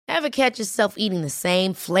Ever catch yourself eating the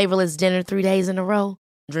same flavorless dinner 3 days in a row?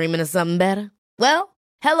 Dreaming of something better? Well,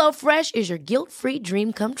 HelloFresh is your guilt-free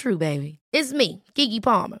dream come true, baby. It's me, Keke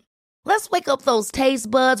Palmer. Let's wake up those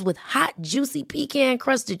taste buds with hot, juicy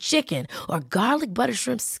pecan-crusted chicken or garlic butter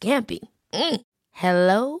shrimp scampi.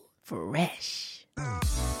 Hello Fresh.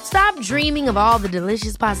 Stop dreaming of all the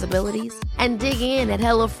delicious possibilities and dig in at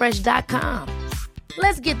HelloFresh.com.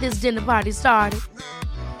 Let's get this dinner party started.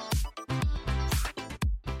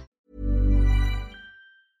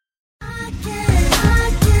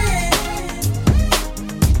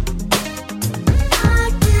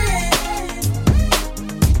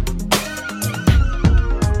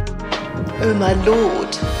 Oh my lord.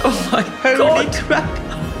 Oh my Holy god. crap.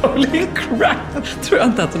 Holy crap. Tror jag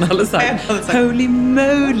inte att hon hade sagt. Holy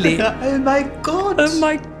moly. Oh my god. Oh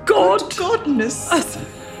my god. Good godness. Alltså,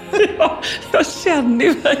 jag känner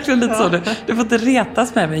ju verkligen lite så. Du får inte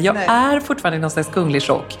retas med mig. Jag är fortfarande i någon slags kunglig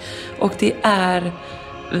chock. Och det är...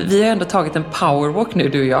 Vi har ändå tagit en powerwalk nu,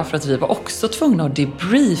 du och jag, för att vi var också tvungna att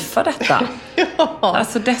debriefa detta.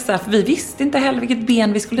 Alltså vi visste inte heller vilket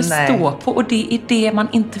ben vi skulle stå på. Och det är det man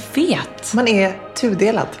inte vet. Man är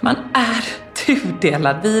tudelad. Man är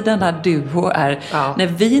tudelad. Vi, den här duo, är... När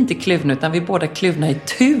vi inte är kluvna, utan vi är båda kluvna i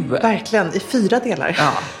tu. Verkligen, i 4 delar.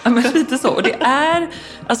 Ja, men lite så. Och det är,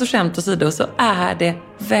 alltså skämt åsido, så är det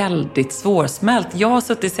väldigt svårsmält. Jag har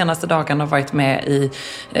suttit de senaste dagarna och varit med i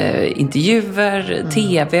intervjuer,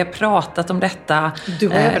 tv, pratat om detta. Du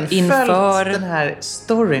har även följt den här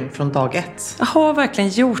storyn från dag 1. Jag har verkligen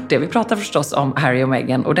gjort det. Vi pratar förstås om Harry och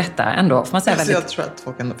Meghan, och detta ändå, får man säga, alltså, väldigt... jag tror att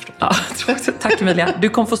folk kan förstå. Ja, tack Emilia. Du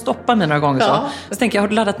kommer få stoppa mig några gånger så tänker jag, har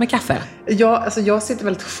du laddat med kaffe? Ja, alltså jag sitter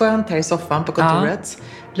väldigt skönt här i soffan på kontoret.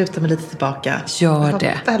 Lutar mig lite tillbaka. Gör det.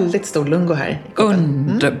 Jag har väldigt stor lungo här.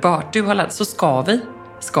 Underbart. Du har laddat. Så ska vi?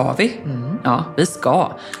 Ska vi? Ja, vi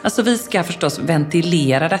ska. Alltså vi ska förstås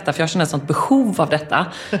ventilera detta, för jag känner ett sånt behov av detta.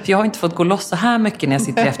 För jag har inte fått gå loss så här mycket när jag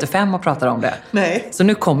sitter efter 5 och pratar om det. Nej. Så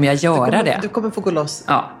nu kommer jag göra det. Du kommer få gå loss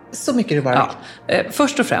så mycket du bara vill.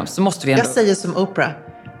 Först och främst så måste vi ändå... Jag säger som Oprah.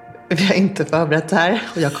 Vi har inte förberett det här,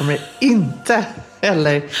 och jag kommer inte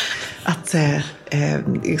heller att...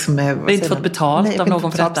 liksom, vi har inte fått betalt av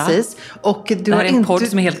någon för detta. Precis. Och du det här har är en podd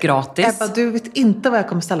som är helt gratis. Ebba, du vet inte vad jag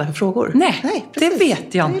kommer ställa för frågor. Nej, det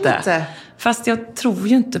vet jag inte. Lite... Fast jag tror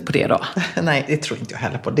ju inte på det då. Nej, det tror inte jag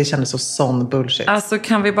heller på. Det kändes så sån bullshit. Alltså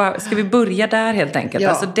ska vi börja där helt enkelt? Ja.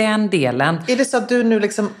 Alltså den delen. Är det så att du nu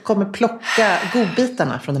liksom kommer plocka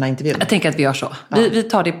godbitarna från den här intervjun? Jag tänker att vi gör så. Vi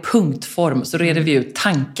tar det i punktform, så reder vi ut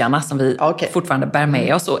tankarna som vi fortfarande bär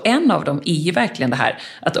med oss. Och en av dem är ju verkligen det här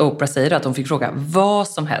att Oprah säger att hon fick fråga vad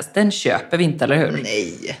som helst. Den köper vi inte, eller hur?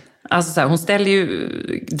 Nej. Alltså så här, hon ställer ju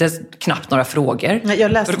knappt några frågor.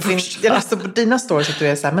 Jag läste på dina stories att du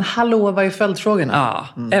är så här, men hallå, vad är följdfrågorna? Ja,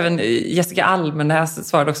 även Jessica Almenäs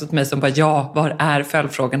svarade också till mig som bara, var är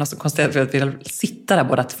följdfrågorna? Så konstaterade vi att vi vill sitta där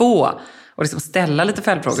båda två och liksom ställa lite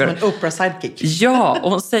följdfrågor. Som en Oprah-sidekick. Ja,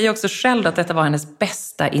 och hon säger också själv att detta var hennes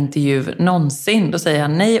bästa intervju någonsin. Då säger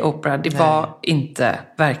han, nej Oprah, det var inte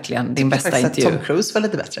verkligen din bästa intervju. Tom Cruise var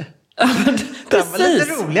lite bättre. Ja, men, den var lite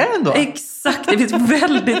roligare ändå. Exakt, det finns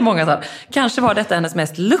väldigt många sådana. Kanske var detta hennes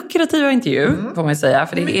mest lukrativa intervju, får man ju säga.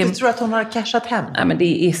 För det du tror att hon har cashat hem? Ja, men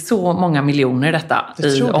det är så många miljoner i detta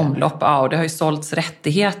i omlopp. Ja, och det har ju sålts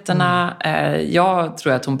rättigheterna. Jag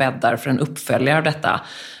tror att hon bäddar för en uppföljare av detta.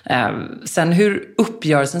 Sen hur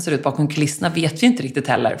uppgörelsen ser ut bakom kulisserna vet vi inte riktigt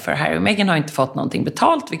heller. För Harry och Meghan har inte fått någonting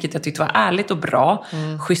betalt, vilket jag tyckte var ärligt och bra.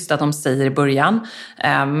 Schysst att de säger i början.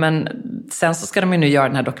 Men sen så ska de ju nu göra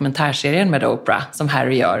den här dokumentärserien med Oprah som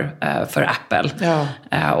Harry gör för Apple.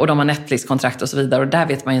 Ja. Och de har Netflix-kontrakt och så vidare. Och där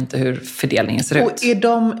vet man ju inte hur fördelningen ser ut. Och är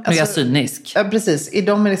de... Nu är jag cynisk. Ja, precis. Är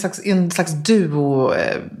de en slags duo...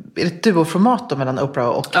 Är det ett duoformat då mellan Oprah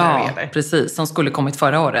och Harry? Ja, precis. Som skulle kommit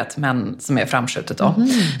förra året, men som är framskjutet då.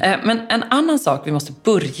 Men en annan sak vi måste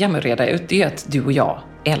börja med att reda ut, det är att du och jag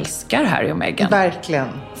älskar Harry och Meghan. Verkligen.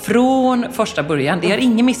 Från första början. Det har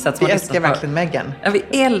ingen missat som vi älskar verkligen Meghan. Ja,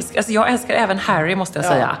 jag älskar även Harry, måste jag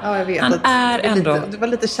säga. Ja, jag vet. Han är ändå... Du var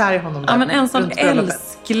lite kär i honom där. Ja, men en sån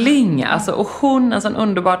älskling. Alltså, och hon, en sån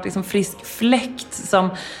underbart liksom, frisk fläkt som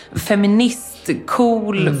feminist.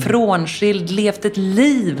 Cool, frånskild, levt ett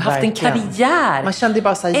liv, haft en karriär. Man kände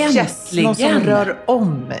bara så här, yes, någon som rör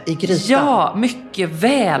om i grytan. Ja, mycket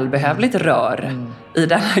välbehövligt rör i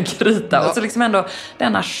den här grytan. Och så liksom ändå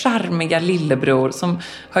denna charmiga lillebror som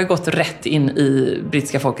har gått rätt in i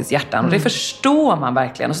brittiska folkets hjärtan. Och det förstår man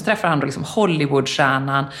verkligen. Och så träffar han då liksom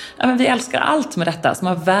Hollywoodstjärnan. Ja, men vi älskar allt med detta. Som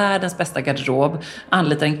har världens bästa garderob.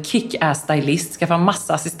 Anlitar en kick-ass stylist. Skaffar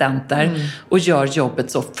massa assistenter. Och gör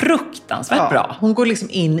jobbet så fruktansvärt bra. Hon går liksom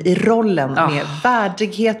in i rollen med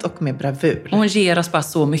värdighet och med bravur. Hon ger oss bara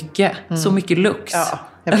så mycket. Så mycket lux. Ja,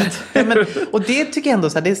 jag vet. Men, och det tycker jag ändå,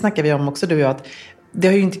 så här, det snackar vi om också du och jag, att det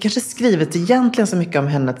har ju inte kanske skrivit egentligen så mycket om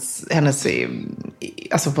hennes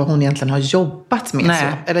alltså vad hon egentligen har jobbat med.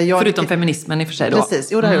 Nej, så. Eller förutom feminismen i och för sig då. Precis,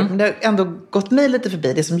 jo, det har men det har ändå gått mig lite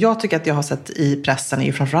förbi. Det som jag tycker att jag har sett i pressen är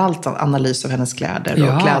ju framförallt analys av hennes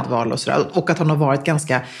kläder och klädval och sådär. Och att hon har varit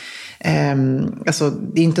ganska... alltså,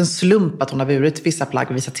 det är inte en slump att hon har burit vissa plagg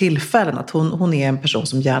vid vissa tillfällen. Att hon är en person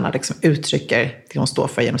som gärna liksom uttrycker det hon står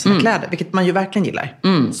för genom sina kläder. Vilket man ju verkligen gillar.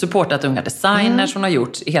 Supportat unga designers. Hon har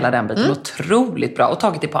gjort hela den biten otroligt bra. Och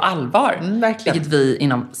tagit det på allvar. Verkligen. Vilket vi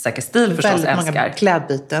inom Säker stil förstås älskar. Väldigt många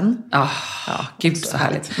klädbyten. Gud så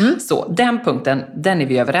härligt. Så den punkten, den är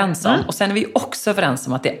vi överens om. Och sen är vi också överens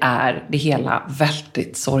om att det är det hela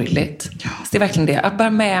väldigt sorgligt. Så det är verkligen det. Jag bär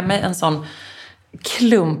med mig en sån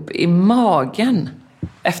klump i magen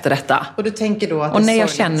efter detta. Och du tänker då att och nej, det är jag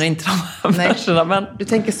sorgligt. känner inte de verserna. Men... Du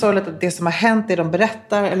tänker sorgligt att det som har hänt, det de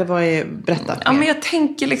berättar, eller vad är berättat? Ja, men jag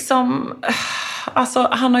tänker liksom... Alltså,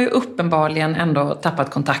 han har ju uppenbarligen ändå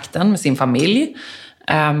tappat kontakten med sin familj.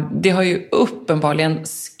 Det har ju uppenbarligen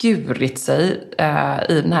skurit sig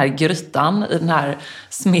i den här grytan, i den här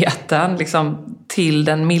smeten, liksom, till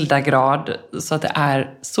den milda grad så att det är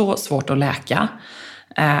så svårt att läka.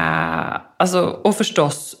 Alltså, och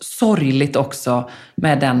förstås sorgligt också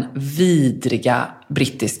med den vidriga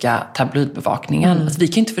brittiska tabloidbevakningen. Alltså, vi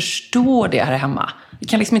kan inte förstå det här hemma. Vi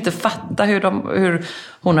kan liksom inte fatta hur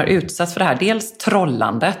hon har utsatts för det här. Dels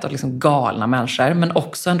trollandet och liksom galna människor, men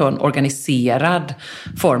också ändå en organiserad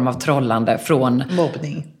form av trollande från...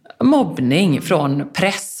 Mobbning från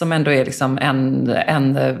press som ändå är liksom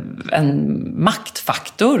en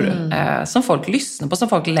maktfaktor som folk lyssnar på, som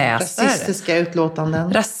folk läser.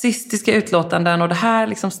 Rasistiska utlåtanden och det här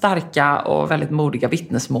liksom starka och väldigt modiga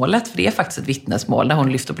vittnesmålet. För det är faktiskt ett vittnesmål där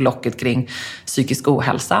hon lyfter på locket kring psykisk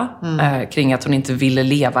ohälsa. Kring att hon inte ville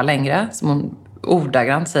leva längre, som hon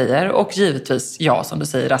ordagrant säger. Och givetvis, som du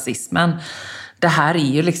säger, rasismen. Det här är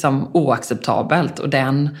ju liksom oacceptabelt och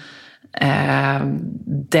den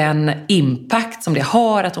impact som det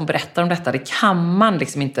har att hon berättar om detta, det kan man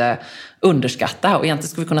liksom inte underskatta. Och egentligen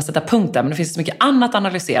skulle vi kunna sätta punkt där, men det finns så mycket annat att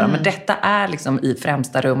analysera. Men detta är liksom i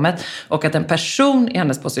främsta rummet. Och att en person i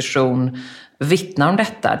hennes position vittnar om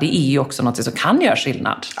detta, det är ju också något som kan göra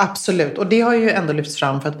skillnad. Absolut, och det har ju ändå lyfts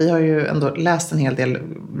fram för att vi har ju ändå läst en hel del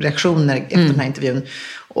reaktioner efter den här intervjun.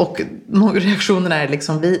 Och reaktionerna är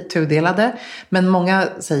liksom vi tudelade, men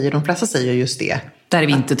de flesta säger just det. Där är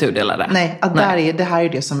vi inte tudelade. Nej, det här är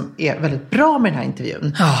det som är väldigt bra med den här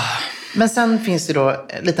intervjun. Men sen finns det då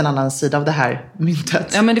en liten annan sida av det här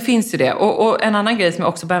myntet. Ja, men det finns ju det. Och en annan grej som jag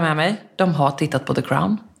också bär med mig, de har tittat på The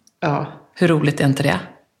Crown. Ja. Hur roligt är inte det?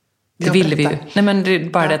 Det ville vi ju. Nej, men det är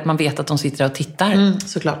bara det att man vet att de sitter och tittar.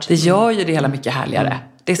 Såklart. Det gör ju det hela mycket härligare.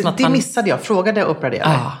 Det är som att det missade jag. Frågade Oprah det?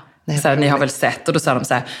 Ja. Ni har väl sett? Och då sa de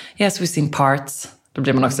så här, yes, we've seen parts. Då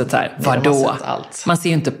blir man också så här, vadå? Man ser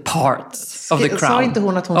ju inte parts of The Crown. Sa inte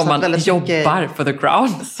hon att hon satt väldigt jobbar för The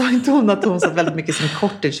Crown? Sa inte hon att hon satt väldigt mycket i sin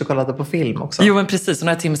cottage och kollade på film också? Jo, men precis. Hon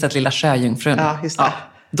har till och med sett Lilla Sjöjungfrun. Ja, just det.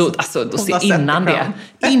 Då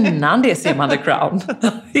innan det ser man The Crown.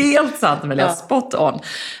 Helt sant, Emilia. Spot on.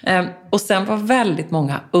 Och sen vad väldigt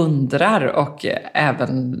många undrar, och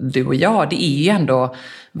även du och jag, det är ju ändå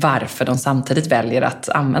varför de samtidigt väljer att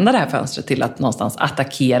använda det här fönstret till att någonstans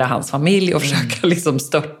attackera hans familj och försöka liksom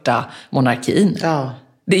störta monarkin. Ja.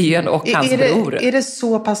 Det är ju ändå, och hans bror. Är det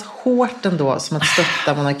så pass hårt ändå som att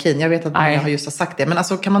stötta monarkin? Jag vet att många har just sagt det. Men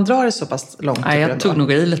alltså, kan man dra det så pass långt? Nej, jag tog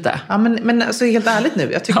nog i lite. Ja, men alltså, helt ärligt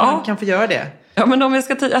nu. Jag tycker man kan få göra det. Ja, men om jag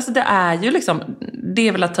ska ta alltså det är ju liksom, det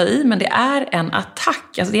är väl att ta i, men det är en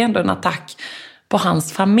attack. Alltså det är ändå en attack på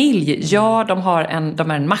hans familj. Ja, de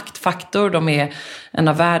är en maktfaktor. De är en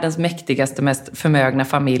av världens mäktigaste, mest förmögna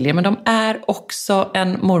familjer. Men de är också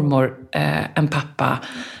en mormor, en pappa,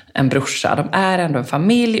 en brorsa. De är ändå en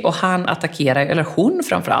familj, och han attackerar, eller hon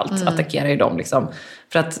framförallt, attackerar ju dem liksom.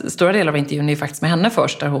 För att stora delar av intervjun är faktiskt med henne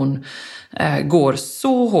först, där hon går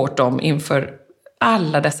så hårt inför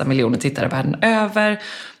alla dessa miljoner tittare världen över.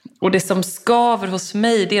 Och det som skaver hos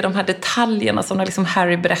mig, det är de här detaljerna som när liksom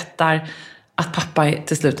Harry berättar att pappa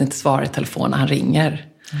till slut inte svarar i telefon när han ringer.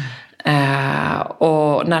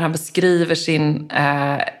 Och när han beskriver sin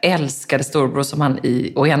älskade storbror, som han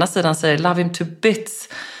å ena sidan säger love him to bits,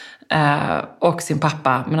 och sin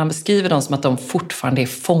pappa, men han beskriver dem som att de fortfarande är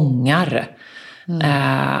fångar.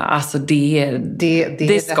 Alltså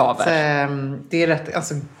det skaver. Det är rätt,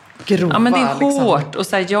 alltså grova. Ja, men det är hårt. Liksom. Och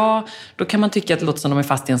så här, då kan man tycka att det låter som de är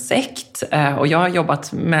fast i en sekt. Och jag har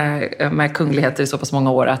jobbat med kungligheter i så pass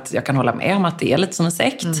många år att jag kan hålla med om att det är lite som en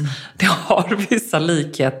sekt. Det har vissa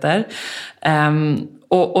likheter.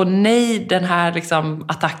 Och nej, den här liksom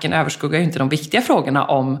attacken överskuggar ju inte de viktiga frågorna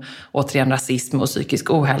om återigen rasism och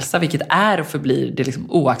psykisk ohälsa, vilket är och förblir det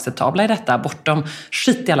liksom oacceptabla i detta, bortom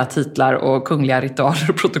skit i alla titlar och kungliga ritualer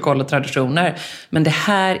och protokoll och traditioner. Men det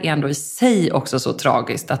här är ändå i sig också så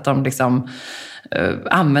tragiskt att de liksom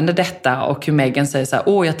använder detta, och hur Meghan säger så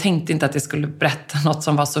här: jag tänkte inte att jag skulle berätta något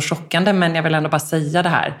som var så chockande, men jag vill ändå bara säga det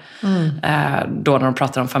här. Då när de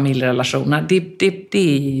pratar om familjerelationer. Det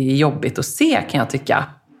är jobbigt att se, kan jag tycka.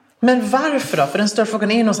 Men varför då? För den stora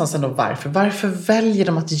frågan är ju någonstans ändå varför. Varför väljer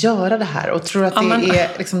de att göra det här? Och tror att det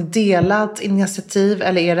är liksom delat initiativ?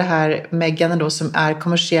 Eller är det här Meghan ändå som är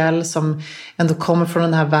kommersiell, som ändå kommer från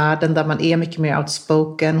den här världen där man är mycket mer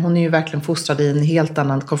outspoken? Hon är ju verkligen fostrad i en helt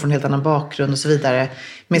annan, kommer från en helt annan bakgrund och så vidare.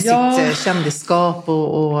 Med sitt kändisskap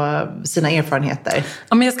och sina erfarenheter.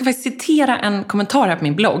 Ja, men jag ska faktiskt citera en kommentar här på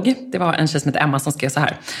min blogg. Det var en tjej som heter Emma som skrev så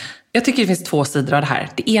här: jag tycker det finns 2 sidor av det här.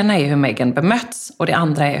 Det ena är hur Meghan bemöts och det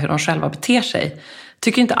andra är hur de själva beter sig.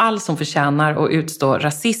 Tycker inte alls som förtjänar att utstå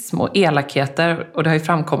rasism och elakheter, och det har ju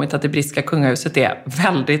framkommit att det brittiska kungahuset är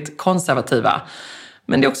väldigt konservativa.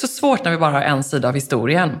 Men det är också svårt när vi bara har en sida av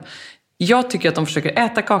historien. Jag tycker att de försöker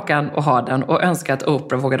äta kakan och ha den, och önskar att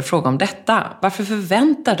Oprah vågade fråga om detta. Varför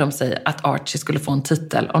förväntar de sig att Archie skulle få en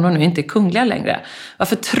titel om de nu inte är kungliga längre?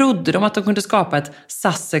 Varför trodde de att de kunde skapa ett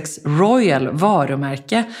Sussex Royal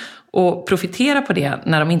varumärke och profitera på det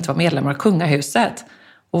när de inte var medlemmar av kungahuset?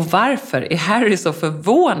 Och varför är Harry så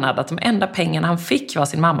förvånad att de enda pengarna han fick var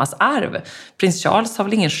sin mammas arv? Prins Charles har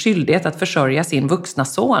väl ingen skyldighet att försörja sin vuxna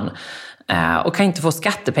son och kan inte få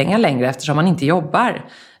skattepengar längre eftersom han inte jobbar.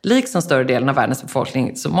 Liksom större delen av världens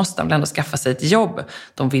befolkning så måste de väl ändå skaffa sig ett jobb.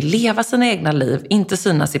 De vill leva sina egna liv, inte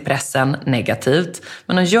synas i pressen negativt.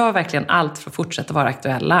 Men de gör verkligen allt för att fortsätta vara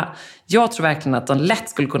aktuella. Jag tror verkligen att de lätt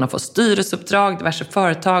skulle kunna få styrelseuppdrag, diverse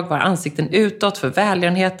företag, vara ansikten utåt för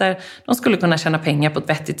välgörenheter. De skulle kunna tjäna pengar på ett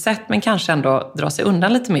vettigt sätt, men kanske ändå dra sig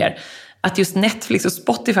undan lite mer. Att just Netflix och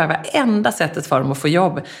Spotify var enda sättet för dem att få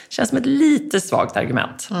jobb känns som ett lite svagt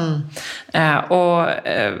argument.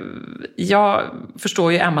 Jag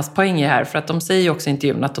förstår ju Emmas poäng här, för att de säger ju också i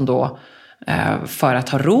intervjun att de då för att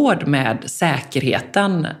ha råd med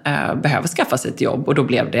säkerheten behöver skaffa sig ett jobb, och då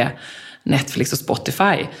blev det Netflix och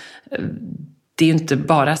Spotify. Det är ju inte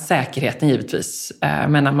bara säkerheten givetvis,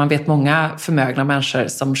 men man vet många förmögna människor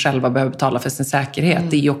som själva behöver betala för sin säkerhet.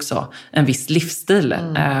 Det är ju också en viss livsstil.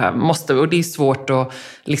 Och det är svårt att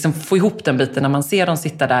liksom få ihop den biten när man ser dem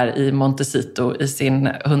sitta där i Montecito i sin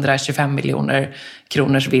 125 miljoner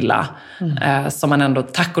kronors villa som man ändå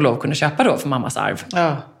tack och lov kunde köpa då för mammas arv.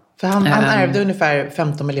 Ja, för han ärvde ungefär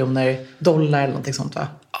 15 miljoner dollar eller någonting sånt, va?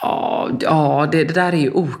 Ja, det där är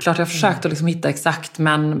ju oklart. Jag har försökt att liksom hitta exakt,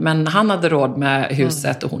 men han hade råd med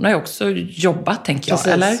huset och hon har ju också jobbat, tänker jag.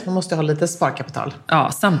 Precis. Eller? Hon måste ha lite sparkapital.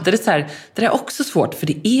 Ja, samtidigt så här, det är också svårt för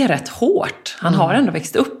det är rätt hårt. Han har ändå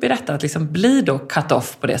växt upp i detta att liksom bli då cut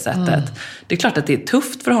off på det sättet. Det är klart att det är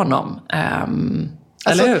tufft för honom.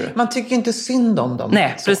 Eller hur? Man tycker inte synd om dem.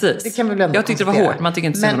 Nej, så. Precis. Det kan vi väl ändå jag tyckte det var hårt, man tycker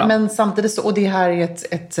inte synd om dem. Men samtidigt så, och det här är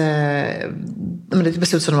ett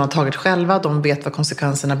beslut som de har tagit själva. De vet vad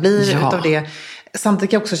konsekvenserna blir utav det.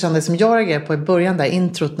 Samtidigt kan jag också känna det som jag reagerar på i början där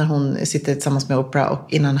introt när hon sitter tillsammans med Oprah och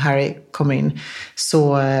innan Harry kommer in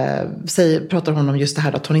så pratar hon om just det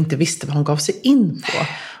här att hon inte visste vad hon gav sig in på.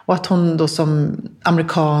 Och att hon då som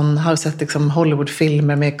amerikan har sett liksom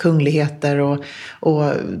Hollywoodfilmer med kungligheter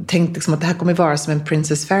och tänkt liksom att det här kommer vara som en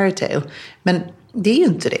princess fairy tale. Men det är ju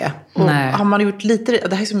inte det. Och har man gjort lite,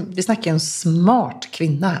 det här är som, vi snackar ju en smart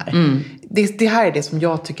kvinna här. Det här är det som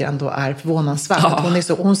jag tycker ändå är förvånansvärt. Ja.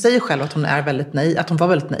 Att hon säger själv att hon är väldigt naiv, att hon var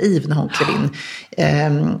väldigt naiv när hon klev in.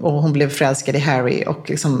 Och hon blev förälskad i Harry och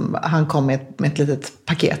liksom, han kom med ett litet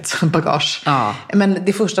paket, bagage. Ja. Men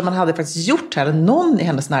det första man hade faktiskt gjort här, någon i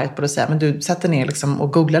hennes närhet borde säga, men du sätter ner liksom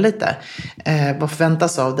och googlar lite. Vad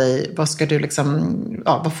förväntas av dig? Vad ska du liksom,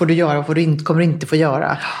 vad får du göra? Vad kommer du inte få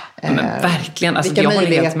göra? Men verkligen, alltså, vilka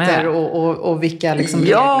möjligheter och vilka liksom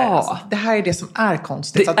regler. Alltså, det här är det som är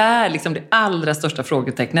konstigt. Det är liksom det allra största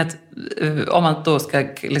frågetecknet om man då ska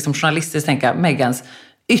liksom journalistiskt tänka Meghans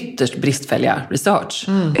ytterst bristfälliga research.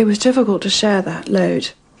 It was difficult to share that load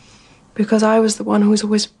because I was the one who was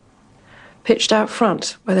always pitched out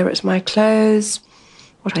front, whether it's my clothes,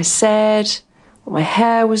 what I said, what my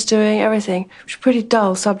hair was doing, everything. It was a pretty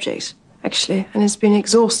dull subject, actually, and it's been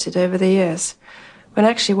exhausted over the years. When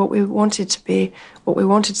actually what we wanted to be what we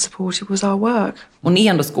wanted supported was our work. Hon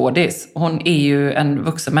är ändå skådis. Hon är ju en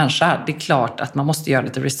vuxen människa. Det är klart att man måste göra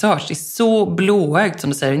lite research. Det är så blåögt som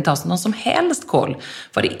du säger. Inte ha någon som helst koll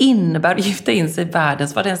vad det innebär att gifta in sig i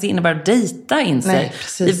världens, vad det ens innebär att dejta in sig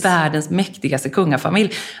i världens mäktigaste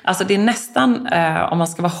kungafamilj. Alltså det är nästan, om man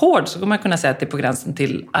ska vara hård så kan man kunna säga att det är på gränsen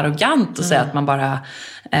till arrogant och säga att man bara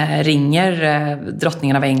ringer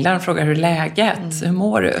drottningen av England och frågar hur är läget, hur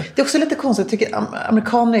mår du? Det är också lite konstigt, jag tycker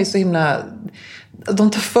amerikaner är så himla,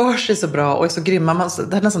 de tar för sig så bra och är så grymma.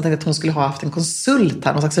 Det hade nästan tänkt att hon skulle ha haft en konsult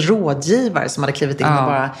här, någon slags rådgivare som hade klivit in och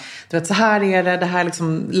bara, du vet, så här är det här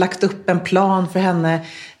liksom lagt upp en plan för henne.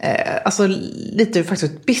 Alltså lite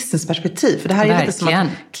faktiskt ett businessperspektiv. För det här är lite som att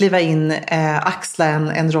kliva in, axla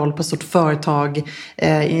en roll på ett stort företag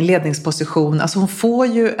i en ledningsposition. Alltså hon får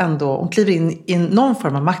ju ändå, hon kliver in i någon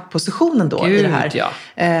form av maktposition ändå i det här. Ja.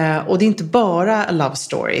 Och det är inte bara a love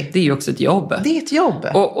story. Det är ju också ett jobb. Det är ett jobb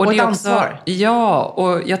och ett ansvar. Ja,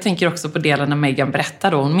 och jag tänker också på delen när Meghan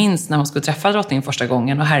berättade. Hon minns när hon skulle träffa drottningen första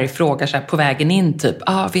gången och Harry frågar så här på vägen in typ,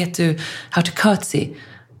 vet du how to curtsy?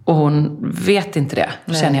 Och hon vet inte det.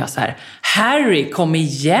 Då känner jag så här, Harry, kom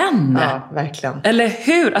igen! Ja, verkligen. Eller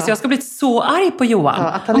hur? Alltså jag ska bli så arg på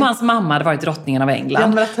Johan. Om hans mamma hade varit drottningen av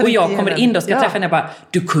England. Och jag kommer in och ska träffa henne och bara,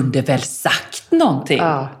 du kunde väl sagt någonting?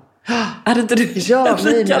 Ja. Är det inte du? Ja,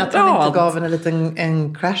 men att han inte gav en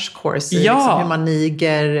en crash course i liksom hur man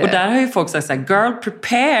niger. Och där har ju folk sagt så här, girl,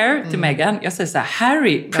 prepare till Meghan. Jag säger så här,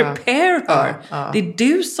 Harry, prepare her. Det är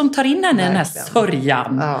du som tar in henne i den här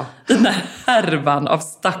sörjan. Den här härvan av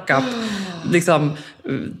stack-up, liksom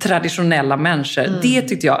traditionella människor. Det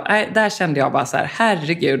tyckte jag, där kände jag bara så här,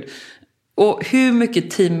 herregud. Och hur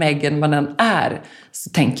mycket team Meghan man än är så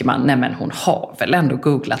tänker man, nej men hon har väl ändå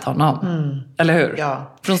googlat honom. Eller hur?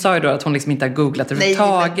 Ja. För hon sa ju då att hon liksom inte har googlat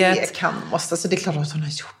överhuvudtaget. Nej, alltså det är klart att hon har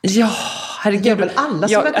gjort. Ja, herregud. Det gör väl alla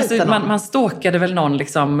som har alltså, man stalkade väl någon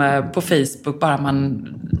liksom på Facebook bara man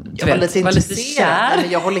var lite kär.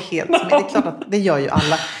 Men jag håller helt med. Det är klart att det gör ju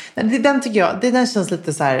alla. Den tycker jag, den känns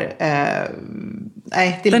lite så här... nej,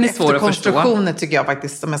 det är den lite är svår att förstå. Tycker jag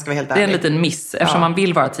faktiskt, om jag ska vara helt ärlig. Det är en liten miss, eftersom man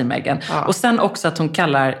vill vara team Meghan. Ja. Och sen också att hon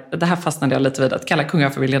kallar, det här fastnade jag lite vid, att kalla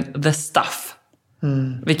kungafamiljen the stuff.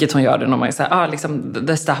 Vilket hon gör det när man säger, liksom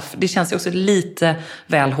the stuff. Det känns ju också lite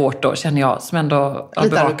väl hårt då, känner jag, som ändå har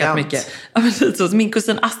bevakat arrogant. Mycket. Ja, men lite så. Min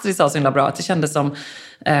kusin Astrid sa så himla bra att det kändes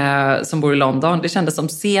som bor i London. Det kändes som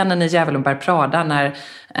scenen i Djävulen bär Prada när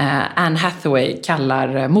Anne Hathaway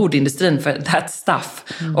kallar modindustrin för that stuff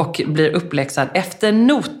och blir uppläxad efter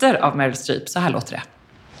noter av Meryl Streep. Så här låter det.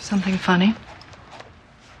 Something funny?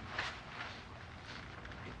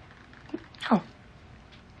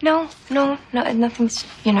 No, nothing's,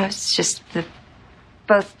 it's just that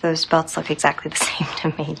both those belts look exactly the same to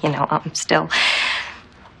me, I'm still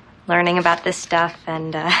learning about this stuff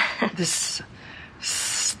and, This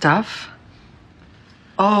stuff?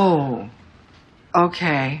 Oh,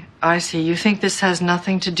 okay, I see. You think this has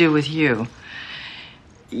nothing to do with you.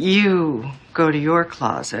 You go to your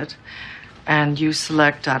closet and you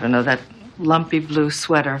select, I don't know, that lumpy blue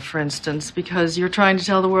sweater, for instance, because you're trying to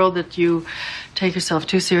tell the world that you take yourself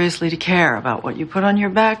too seriously to care about what you put on your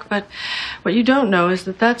back. But what you don't know is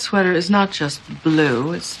that sweater is not just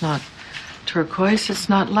blue. It's not turquoise. It's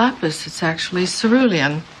not lapis. It's actually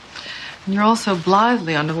cerulean. And you're also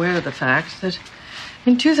blithely unaware of the fact that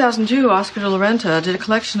in 2002, Oscar de la Renta did a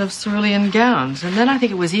collection of cerulean gowns. And then I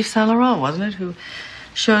think it was Yves Saint Laurent, wasn't it, who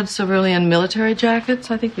showed cerulean military jackets?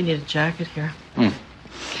 I think we need a jacket here.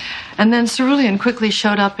 And then cerulean quickly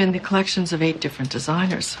showed up in the collections of 8 different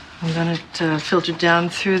designers. And then it filtered down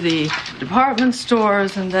through the department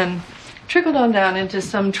stores and then trickled on down into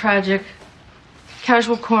some tragic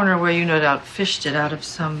casual corner where you no doubt fished it out of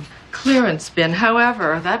some clearance bin.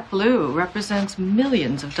 However, that blue represents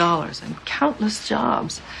millions of dollars and countless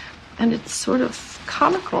jobs. And it's sort of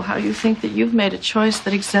comical how you think that you've made a choice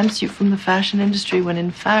that exempts you from the fashion industry when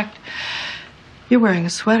in fact you're wearing a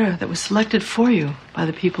sweater that was selected for you by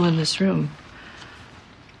the people in this room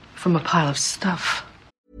from a pile of stuff.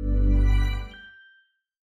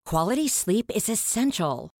 Quality sleep is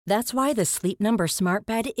essential. That's why the Sleep Number Smart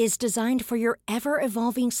Bed is designed for your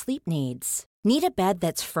ever-evolving sleep needs. Need a bed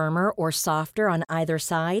that's firmer or softer on either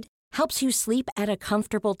side? Helps you sleep at a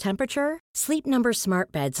comfortable temperature? Sleep Number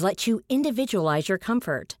Smart Beds let you individualize your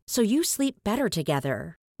comfort so you sleep better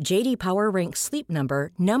together. J.D. Power ranks Sleep Number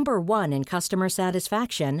number 1 in customer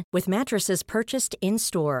satisfaction with mattresses purchased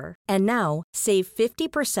in-store. And now, save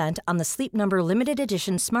 50% on the Sleep Number Limited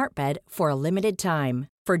Edition Smart Bed for a limited time.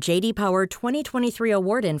 For J.D. Power 2023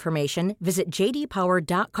 award information, visit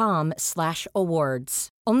jdpower.com/awards.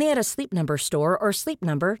 Only at a Sleep Number store or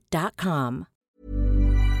sleepnumber.com.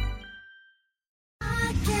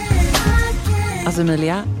 Alltså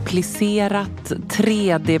Emilia, plisserat,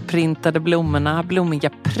 3D-printade blommorna, blommiga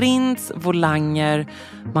prints, volanger.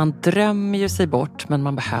 Man drömmer ju sig bort, men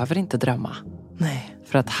man behöver inte drömma. Nej.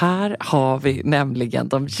 För att här har vi nämligen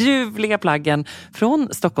de ljuvliga plaggen från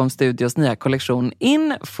Stockholm Studios nya kollektion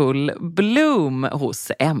In Full Bloom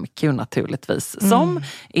hos MQ naturligtvis. Som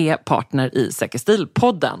är partner i Säker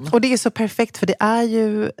Stil-podden. Och det är så perfekt för det är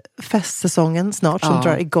ju festsäsongen snart som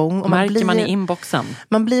drar igång. Och märker man i inboxen.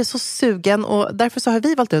 Man blir så sugen och därför så har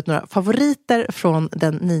vi valt ut några favoriter från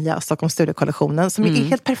den nya Stockholm Studio-kollektionen som är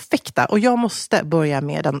helt perfekta. Och jag måste börja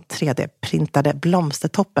med den 3D-printade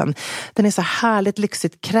blomstertoppen. Den är så härligt lyxigt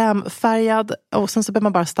krämfärgad och sen så behöver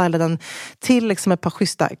man bara styla den till liksom ett par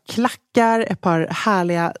schyssta klackar, ett par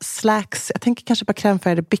härliga slacks. Jag tänker kanske på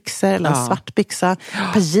krämfärgade byxor eller en svart byxa,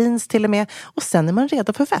 ett par jeans till och med. Och sen är man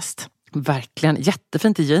redo för fest. Verkligen,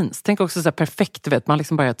 jättefint i jeans. Tänk också så här perfekt, du vet, man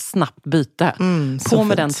liksom bara gör ett snabbt byte. På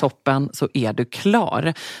med den toppen så är du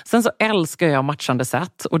klar. Sen så älskar jag matchande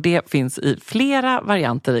set och det finns i flera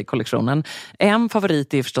varianter i kollektionen. En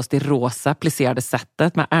favorit är förstås det rosa plisserade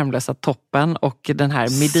setet med ärmlösa toppen och den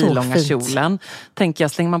här midilånga kjolen. Tänker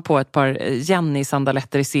jag, slänger man på ett par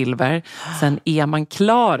Jenny-sandaletter i silver. Sen är man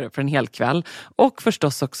klar för en hel kväll. Och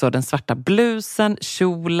förstås också den svarta blusen,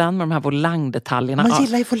 kjolen med de här volangdetaljerna. Man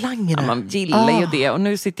gillar ju volangerna. Ja, man gillar ju det. Och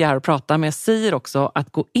nu sitter jag här och pratar, men jag säger också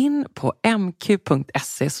att gå in på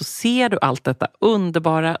mq.se så ser du allt detta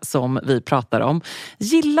underbara som vi pratar om.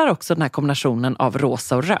 Gillar också den här kombinationen av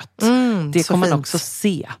rosa och rött. Det kommer man också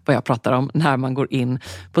se vad jag pratar om när man går in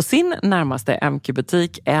på sin närmaste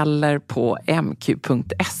MQ-butik eller på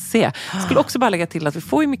mq.se. Jag skulle också bara lägga till att vi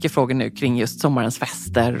får ju mycket frågor nu kring just sommarens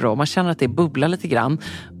fester och man känner att det bubblar lite grann.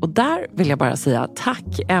 Och där vill jag bara säga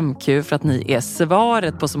tack MQ för att ni är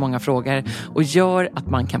svaret på så många frågor och gör att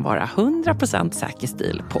man kan vara 100% säker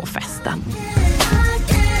stil på festen.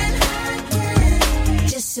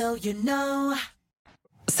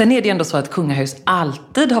 Sen är det ändå så att kungahus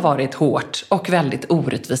alltid har varit hårt och väldigt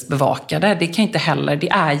orättvist bevakade. Det kan inte heller, det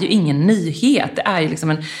är ju ingen nyhet. Det är ju liksom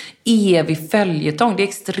en evig följetong. Det är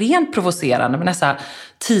extremt provocerande med dessa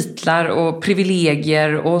titlar och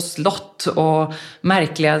privilegier och slott och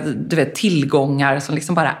märkliga, du vet, tillgångar som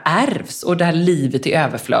liksom bara ärvs och det här livet i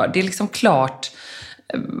överflöd. Det är liksom klart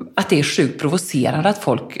att det är sjukt provocerande att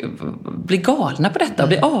folk blir galna på detta och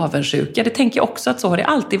blir avundsjuka. Det tänker jag också att så har det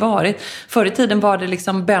alltid varit. Förr i tiden var det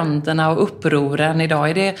liksom bönderna och upproren. Idag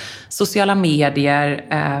är det sociala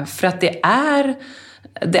medier. För att det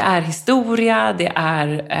är historia, det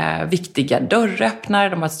är viktiga dörröppnare,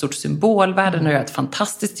 de har ett stort symbolvärde, de gör ett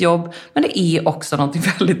fantastiskt jobb. Men det är också något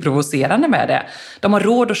väldigt provocerande med det. De har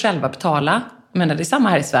råd att själva betala, men det är samma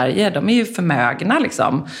här i Sverige. De är ju förmögna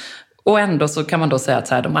liksom. Och ändå så kan man då säga att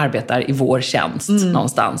så här, de arbetar i vår tjänst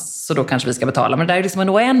någonstans. Så då kanske vi ska betala. Men det är ju liksom en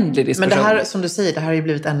oändlig diskussion. Men det här, som du säger, det här har ju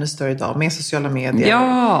blivit ännu större idag med sociala medier.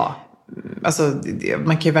 Ja. Alltså,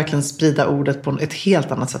 man kan ju verkligen sprida ordet på ett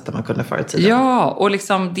helt annat sätt än man kunde förr i tiden. Ja, och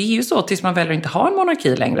liksom, det är ju så tills man väljer inte ha en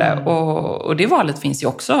monarki längre. Och det valet finns ju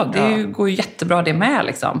också. Det går ju jättebra det med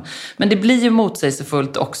liksom. Men det blir ju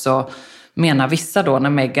motsägelsefullt också, menar vissa då, när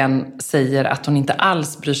Meghan säger att hon inte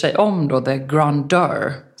alls bryr sig om då the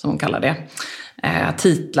grandeur, som hon kallar det.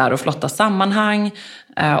 Titlar och flotta sammanhang.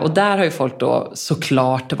 Och där har ju folk då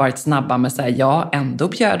såklart varit snabba med att säga ja, ändå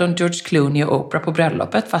bjöd de George Clooney och Oprah på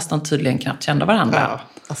bröllopet fast de tydligen knappt kände varandra. Ja,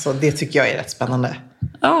 alltså det tycker jag är rätt spännande.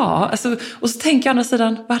 Ja, alltså, och så tänker jag å andra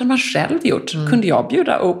sidan, vad hade man själv gjort? Kunde jag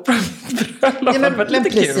bjuda Oprah på bröllopet? Ja, men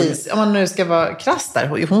precis, om man nu ska vara krass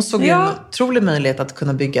där. Hon såg ju en otrolig möjlighet att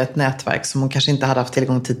kunna bygga ett nätverk som hon kanske inte hade haft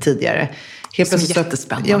tillgång till tidigare. Helt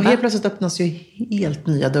plötsligt öppnas ju helt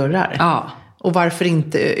nya dörrar. Ja. Och varför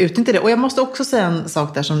inte utnyttja det? Och jag måste också säga en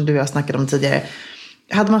sak där som du och jag snackade om tidigare.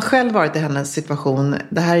 Hade man själv varit i hennes situation,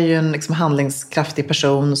 det här är ju en liksom handlingskraftig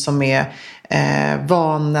person som är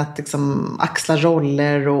van att liksom axla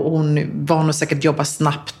roller och hon är van att säkert jobba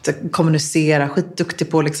snabbt, kommunicera,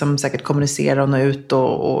 skitduktig på liksom säkert kommunicera och nå ut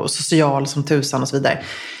och social som tusan och så vidare.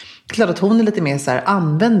 Det är klart att hon är lite mer så här,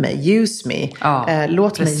 använd mig, use me,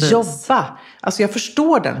 låt mig jobba. Alltså jag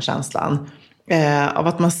förstår den känslan. Av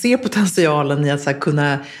att man ser potentialen i att så här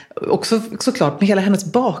kunna, också såklart med hela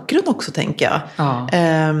hennes bakgrund också, tänker jag.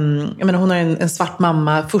 Jag menar, hon har en svart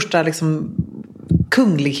mamma, första liksom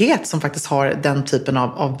kunglighet som faktiskt har den typen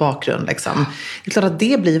av bakgrund liksom. Det är klart att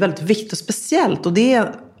det blir väldigt viktigt och speciellt, och det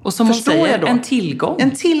Och som hon säger, en tillgång.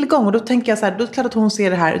 En tillgång. Och då tänker jag så här, då är det klart att hon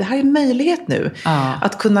ser det här är en möjlighet nu.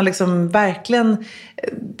 Att kunna liksom verkligen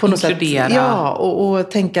på något inkludera. Sätt, ja,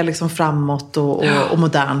 och tänka liksom framåt och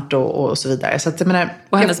modernt och så vidare. Så att, jag menar,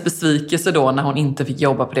 och hennes besvikelse då när hon inte fick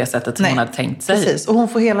jobba på det sättet som hon hade tänkt sig. Precis, och hon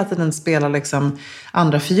får hela tiden spela liksom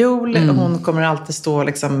andra fiol. Och hon kommer alltid stå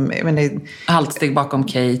liksom... halvsteg bakom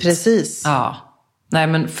Kate. Precis. Ja. Nej,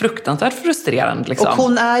 men fruktansvärt frustrerande liksom. Och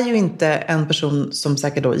hon är ju inte en person som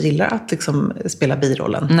säkert då gillar att liksom spela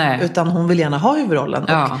birollen. Nej. Utan hon vill gärna ha huvudrollen.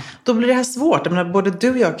 Ja. Och då blir det här svårt. Jag menar, både du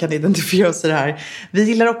och jag kan identifiera oss i det här. Vi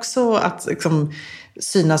gillar också att liksom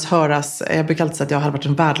synas, höras. Jag brukar alltid säga att jag har varit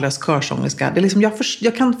en värdelös körsångerska. Det är liksom,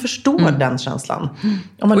 jag kan förstå den känslan.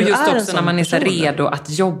 Om man och just är också när man är så redo att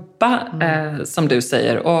jobba, som du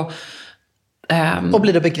säger. Och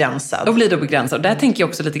blir då begränsad. Och där tänker jag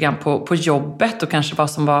också lite grann på jobbet och kanske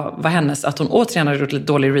vad som var hennes, att hon återigen har gjort lite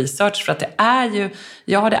dålig research. För att det är ju,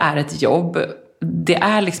 det är ett jobb. Det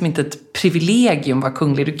är liksom inte ett privilegium att vara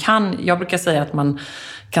kunglig. Jag brukar säga att man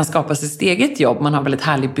kan skapa sitt eget jobb. Man har väldigt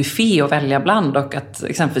härlig buffé att välja bland. Och att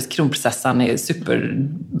exempelvis kronprinsessan är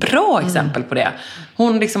superbra exempel på det.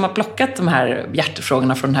 Hon liksom har plockat de här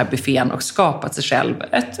hjärtefrågorna från den här buffén och skapat sig själv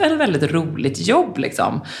ett väldigt roligt jobb.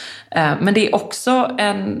 Liksom. Men det är också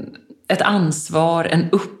ett ansvar, en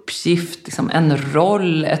uppgift, liksom en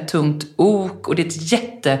roll, ett tungt ok. Och det är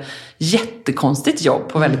ett jättekonstigt jobb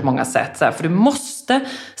på väldigt många sätt. Så här, för du måste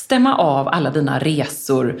stämma av alla dina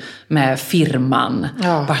resor med firman.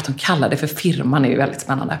 Ja. Bara att de kallar det för firman är ju väldigt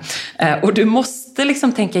spännande. Och du måste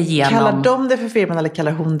liksom tänka igenom... Kallar de det för firman eller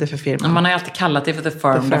kallar hon det för firman? Man har ju alltid kallat det för the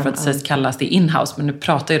firm därför att det sägs kallas det in-house. Men nu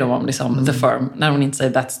pratar ju de om liksom the firm när hon inte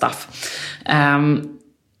säger that stuff.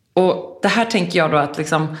 Och det här tänker jag då att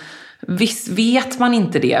liksom... Visst vet man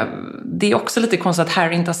inte det. Det är också lite konstigt att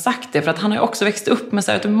Harry inte har sagt det. För att han har ju också växt upp med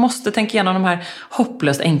så här, att du måste tänka igenom de här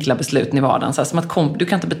hopplöst enkla besluten i vardagen. Så här, som att du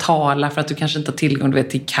kan inte betala för att du kanske inte har tillgång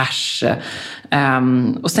till cash.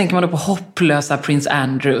 Och så tänker man då på hopplösa Prince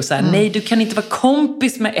Andrew. Så här, nej, du kan inte vara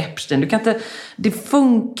kompis med Epstein. Du kan inte, det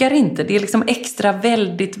funkar inte. Det är liksom extra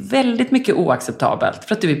väldigt, väldigt mycket oacceptabelt.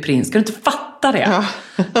 För att du är prins. Ska du inte fatta det?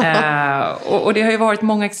 Ja. Och det har ju varit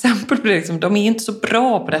många exempel på det. Liksom. De är inte så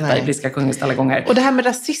bra på detta i Brittiska kungahuset alla gånger. Och det här med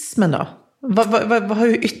rasismen då?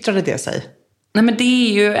 Hur yttrade det sig? Nej, men det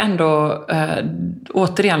är ju ändå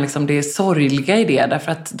återigen liksom det sorgliga i det.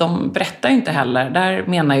 Därför att de berättar ju inte heller. Där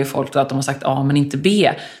menar ju folk att de har sagt A men inte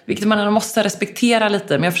B. Vilket man måste respektera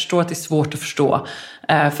lite. Men jag förstår att det är svårt att förstå.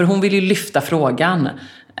 För hon vill ju lyfta frågan.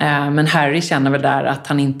 Men Harry känner väl där att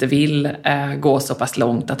han inte vill gå så pass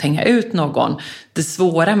långt att hänga ut någon. Det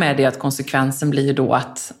svåra med det är att konsekvensen blir ju då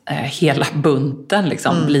att hela bunten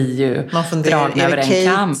liksom blir ju dragna över en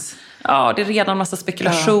kam. Ja, det är redan en massa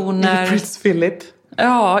spekulationer. Är det Prins Philip?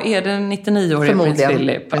 Ja, är det 99-åriga Prins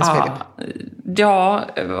Philip? Ja,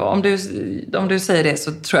 om du säger det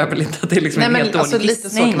så tror jag väl inte att det är liksom en helt dålig lite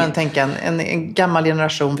så kan man tänka. En gammal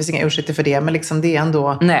generation, finns inga ursäkter för det. Men liksom det är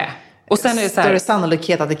ändå... Nej. Och sen är det så här, större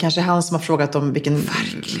sannolikhet att det kanske är han som har frågat om vilken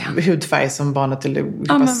hudfärg som barnet eller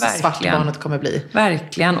svart barnet kommer bli.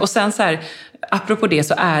 Verkligen. Och sen så här, apropå det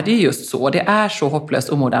så är det ju just så. Det är så hopplöst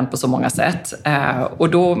omodernt på så många sätt. Och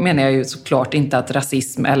då menar jag ju såklart inte att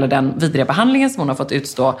rasism eller den vidriga behandlingen som hon har fått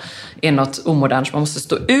utstå är något omodernt som man måste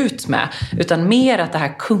stå ut med. Utan mer att det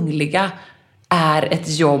här kungliga är ett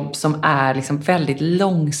jobb som är liksom väldigt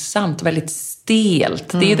långsamt, väldigt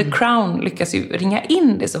stelt. Det är The Crown lyckas ju ringa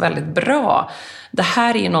in det så väldigt bra. Det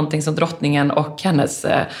här är ju någonting som drottningen och hennes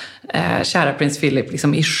kära prins Philip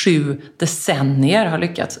liksom i 7 decennier har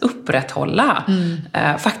lyckats upprätthålla.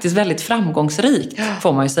 Faktiskt väldigt framgångsrikt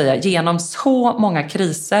får man ju säga, genom så många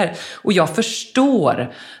kriser. Och jag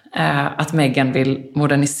förstår att Meghan vill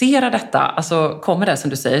modernisera detta. Alltså kommer det som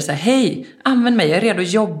du säger, så här, hej, använd mig, jag är redo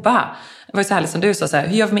att jobba. Det var ju så härligt som du sa, så här,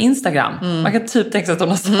 hur gör vi med Instagram? Man kan typ tänka sig att hon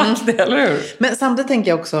har sagt det, eller hur? Men samtidigt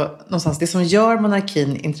tänker jag också, någonstans, det som gör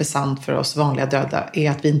monarkin intressant för oss vanliga döda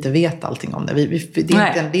är att vi inte vet allting om det. Det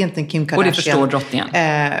är inte en Kim Kardashian och det förstår drottningen.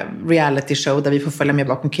 Reality show där vi får följa med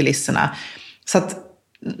bakom kulisserna. Så att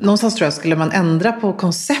någonstans tror jag, skulle man ändra på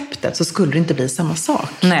konceptet så skulle det inte bli samma sak.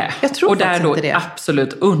 Nej, jag tror och där då inte det.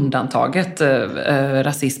 Absolut undantaget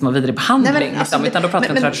rasism och vidrig behandling. Nej, men, liksom, utan då pratar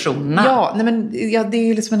vi om traditionerna. Ja, det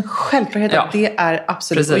är liksom en självklarhet att det är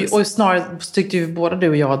absolut. Och snarare tyckte ju båda du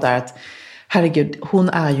och jag där att herregud, hon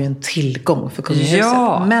är ju en tillgång för kungahuset.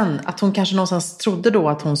 Ja. Men att hon kanske någonstans trodde då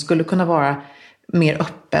att hon skulle kunna vara mer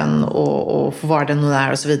öppen och få vara den hon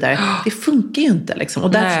är och så vidare. Det funkar ju inte liksom.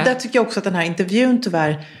 Och där tycker jag också att den här intervjun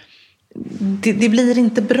tyvärr det blir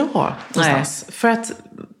inte bra någonstans. För att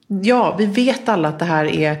vi vet alla att det här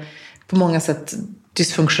är på många sätt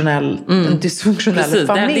dysfunktionell Precis,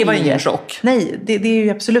 familj. Det var ingen chock. Nej, det är ju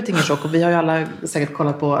absolut ingen chock. Och vi har ju alla säkert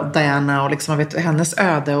kollat på Diana och liksom, man vet hennes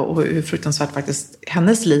öde och hur fruktansvärt faktiskt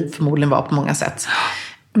hennes liv förmodligen var på många sätt.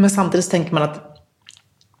 Men samtidigt tänker man att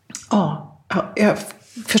jag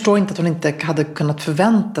förstår inte att hon inte hade kunnat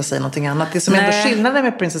förvänta sig någonting annat. Det som är ändå skillnaden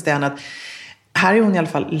med Princess Diana, att här är hon i alla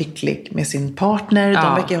fall lycklig med sin partner.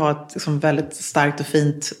 De verkar ha ett liksom, väldigt starkt och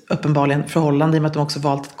fint uppenbarligen förhållande i och med att de också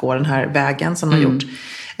valt att gå den här vägen som de har gjort.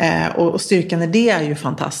 Och styrkan i det är ju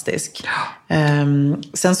fantastisk.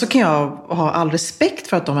 Sen så kan jag ha all respekt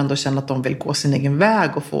för att de ändå känner att de vill gå sin egen väg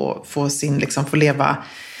och få sin, liksom, få leva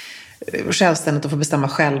självständigt och få bestämma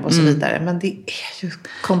själv och så vidare. Men det är ju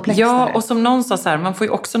komplext. Ja, och som någonstans här, man får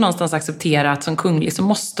ju också någonstans acceptera att som kunglig så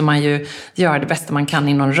måste man ju göra det bästa man kan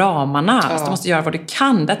inom ramarna. Alltså, du måste göra vad du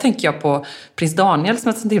kan. Där tänker jag på prins Daniel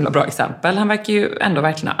som ett himla bra exempel. Han verkar ju ändå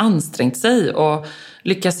verkligen ha ansträngt sig och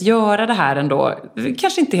lyckas göra det här ändå,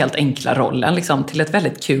 kanske inte helt enkla rollen, liksom, till ett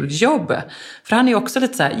väldigt kul jobb. För han är ju också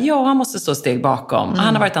lite så här, han måste stå steg bakom.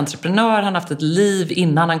 Han har varit entreprenör, han har haft ett liv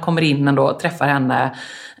innan han kommer in ändå och träffar henne.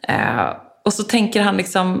 Och så tänker han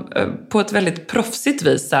liksom på ett väldigt proffsigt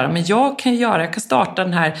vis där, men jag kan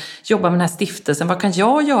starta jobba med den här stiftelsen. Vad kan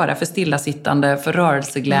jag göra för stillasittande, för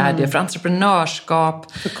rörelseglädje, för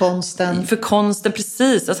entreprenörskap, för konsten,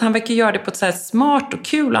 precis. Alltså han verkar göra det på ett så här smart och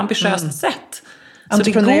kul och ambitiöst sätt. Så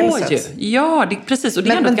det går ju. Ja, precis. Och det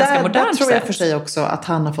är ändå ett ganska modernt sätt. Där tror jag för sig också att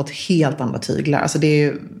han har fått helt andra tyglar. Alltså det är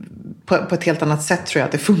ju på ett helt annat sätt tror jag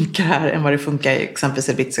att det funkar här än vad det funkar i exempelvis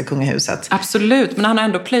det brittiska kungahuset. Absolut, men han har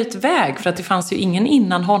ändå plöjt väg för att det fanns ju ingen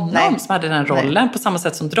innan honom som hade den rollen på samma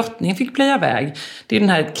sätt som drottningen fick plöja väg. Det är den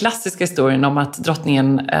här klassiska historien om att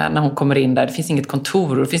drottningen när hon kommer in där, det finns inget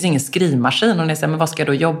kontor och det finns ingen skrivmaskin och ni säger, men vad ska jag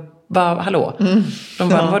då jobba? Hallå? De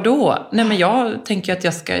bara, vadå? Nej, men jag tänker att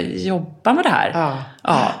jag ska jobba med det här.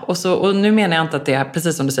 Ja. Och nu menar jag inte att det är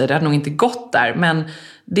precis som du säger, det har nog inte gått där, men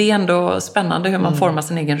det är ändå spännande hur man formar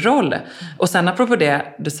sin egen roll. Och sen apropå det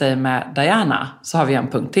du säger med Diana så har vi en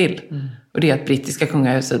punkt till. Och det är att brittiska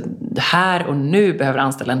kungahuset här och nu behöver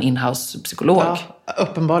anställa en in-house-psykolog. Ja,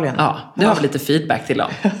 uppenbarligen. Ja, det har vi lite feedback till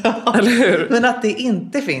om. Eller hur? Men att det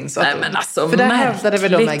inte finns. Nej, men alltså, för där hävdade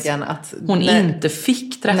väl de Meghan att hon inte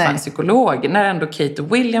fick träffa en psykolog. När ändå Kate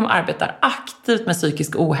och William arbetar aktivt med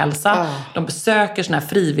psykisk ohälsa. De besöker såna här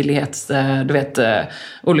frivillighets,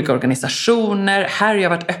 olika organisationer. Harry har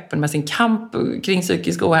varit öppen med sin kamp kring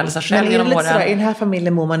psykisk ohälsa själv genom åren. Men i den här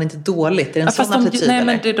familjen mår man inte dåligt. Är det en sån attityd? Nej,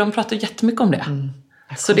 men de pratar jättemycket om det.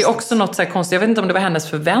 Så det är också något så här konstigt. Jag vet inte om det var hennes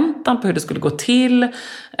förväntan på hur det skulle gå till.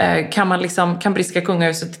 Kan brittiska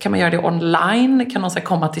kungahuset, kan man göra det online? Kan någon så här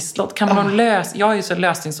komma till slott? Kan man jag är ju så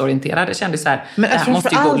lösningsorienterad. Det kändes så här, det här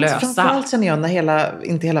måste ju gå att lösa. Framförallt känner jag när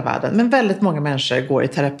inte hela världen, men väldigt många människor går i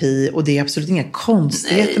terapi och det är absolut inga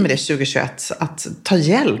konstigheter med det 2021. Att ta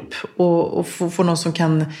hjälp och få någon som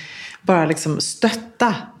kan bara liksom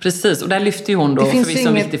stötta. Precis, och där lyfter ju hon då förvisso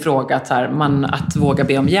en viktig fråga att våga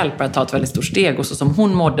be om hjälp är att ta ett väldigt stort steg. Och så som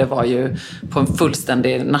hon mådde var ju på en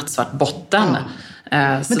fullständig nattsvart botten.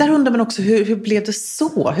 Men där undrar man också, hur blev det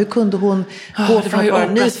så? Hur kunde hon gå från att vara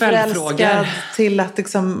nyförälskad till att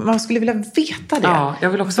liksom, man skulle vilja veta det. Ja, jag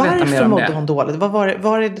vill också veta mer om det. Varför mådde hon dåligt?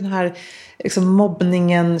 Var det den här liksom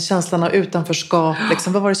mobbningen, känslan av utanförskap,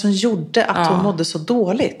 liksom, vad var det som gjorde att hon mådde så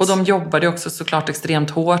dåligt? Och de jobbade också såklart extremt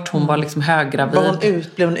hårt. Hon var liksom höggravid.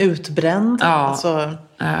 Blev hon utbränd? Ja. Alltså,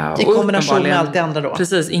 i kombination med allt det andra då.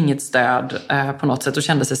 Precis, inget stöd på något sätt och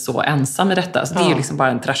kände sig så ensam i detta. Så det är ju liksom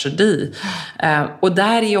bara en tragedi. Och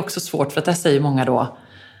där är ju också svårt, för att där säger många då,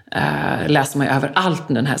 läser man ju överallt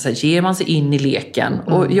den här, så här, ger man sig in i leken.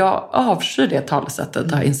 Och jag avskyr det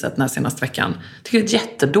talesättet, har jag insett den här senaste veckan. Tycker det är ett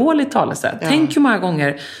jättedåligt talesätt. Tänk hur många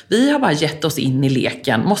gånger vi har bara gett oss in i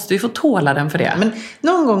leken. Måste vi få tåla den för det? Men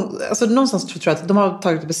någon gång, alltså någonstans tror jag att de har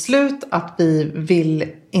tagit ett beslut att vi vill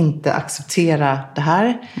inte acceptera det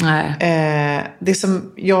här. Nej. Det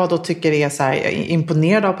som jag då tycker är så här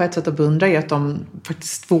imponerad av på ett sätt och beundrar är att de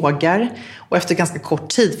faktiskt vågar. Och efter ganska kort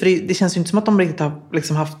tid, för det känns ju inte som att de riktigt har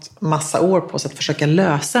liksom haft massa år på sig att försöka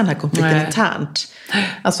lösa den här konflikten internt.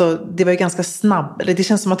 Alltså det var ju ganska snabbt. Det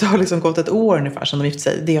känns som att det har liksom gått ett år ungefär sedan de gifte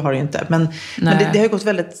sig. Det har det ju inte. Men det har ju gått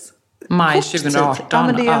väldigt maj 2018. Ja,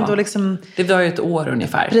 men det är ändå liksom... Det var ju ett år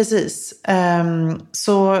ungefär. Precis.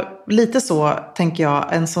 Så lite så tänker jag.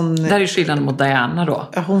 En sån... Där är skillnaden mot Diana då.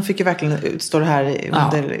 Ja, hon fick ju verkligen utstå det här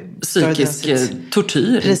under... psykisk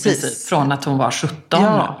tortyr precis. Från att hon var 17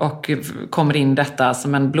 och kommer in detta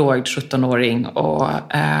som en blåögd 17-åring och...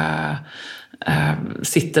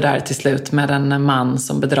 sitter där till slut med en man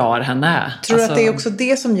som bedrar henne. Tror du att det är också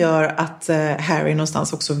det som gör att Harry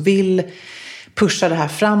någonstans också vill pushar det här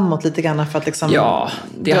framåt lite grann för att liksom han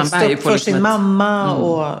bär ju på för sin mamma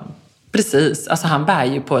och... Precis, alltså han bär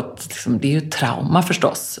ju på det är ju ett trauma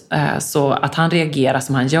förstås. Så att han reagerar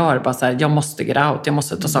som han gör, bara så här, jag måste get out, jag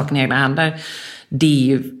måste ta saken i egna händer. Det är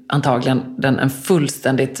ju antagligen en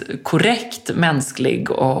fullständigt korrekt,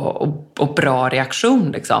 mänsklig och bra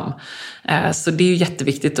reaktion liksom. Så det är ju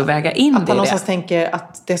jätteviktigt att väga in att man någonstans tänker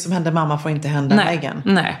att det som händer mamma får inte hända Meghan.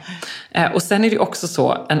 Nej. Och sen är det också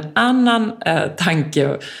så, en annan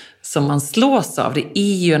tanke som man slås av, det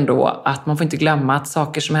är ju ändå att man får inte glömma att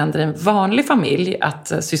saker som händer i en vanlig familj,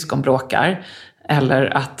 att syskon bråkar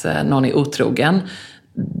eller att någon är otrogen,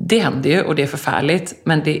 det händer ju och det är förfärligt,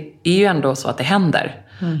 men det är ju ändå så att det händer.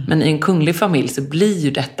 Men i en kunglig familj så blir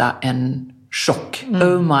ju detta en chock.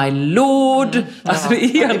 Oh my lord! Alltså det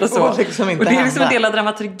är ju ändå så. Liksom och det är liksom en del av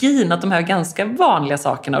dramaturgin, att de här ganska vanliga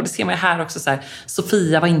sakerna, och det ser man ju här också så här,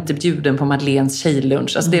 Sofia var inte bjuden på Madeleines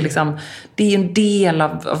tjejlunch. Alltså det är liksom, det är en del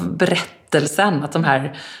av berättelsen, att de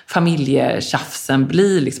här familjetjafsen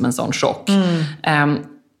blir liksom en sån chock.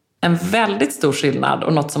 En väldigt stor skillnad,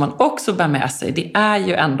 och något som man också bär med sig, det är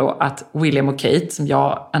ju ändå att William och Kate, som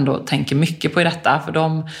jag ändå tänker mycket på i detta, för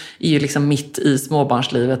de är ju liksom mitt i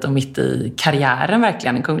småbarnslivet och mitt i karriären,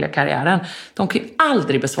 verkligen den kungliga karriären. De kan ju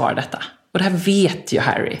aldrig besvara detta. Och det här vet ju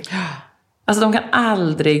Harry. Alltså de kan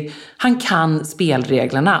aldrig, han kan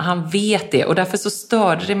spelreglerna, han vet det, och därför så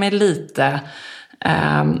störde det mig lite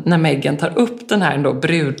när Meghan tar upp den här ändå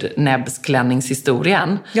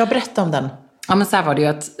brudnäbbsklänningshistorien. Jag berättar om den. Ja, men så här var det ju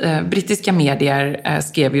att brittiska medier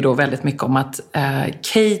skrev ju då väldigt mycket om att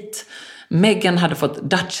Meghan hade fått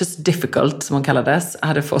Duchess difficult, som hon kallades,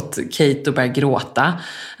 hade fått Kate att börja gråta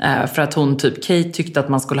för att Kate tyckte att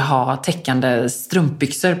man skulle ha täckande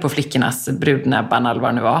strumpbyxor på flickornas brudnäbban eller vad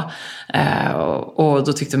det nu var. Och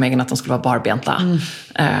då tyckte Meghan att de skulle vara barbenta.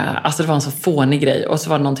 Alltså det var en så fånig grej. Och så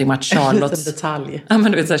var det någonting med att Charlottes detalj. Ja,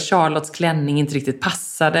 men du vet, så här, Charlottes klänning inte riktigt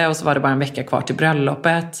passade, och så var det bara en vecka kvar till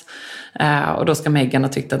bröllopet. Och då ska Meghan ha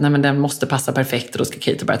tyckt att nej, men den måste passa perfekt, och då ska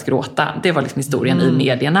Kate börja gråta. Det var liksom historien i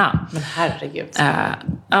medierna. Men herregud.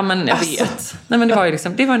 Ja, men jag vet. Nej, men det var ju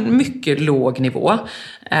liksom, det var en mycket låg nivå.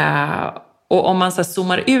 Och om man så här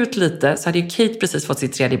zoomar ut lite, så hade ju Kate precis fått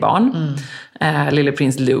sitt 3:e barn. Lille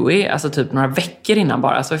prins Louis, alltså typ några veckor innan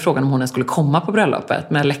bara, så var frågan om hon skulle komma på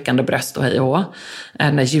bröllopet med läckande bröst och hej och hå.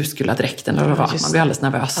 Den där ljusgula dräkten, och man blir alldeles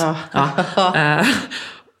nervös. Ja.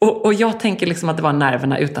 Och jag tänker liksom att det var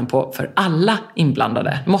nerverna utanpå för alla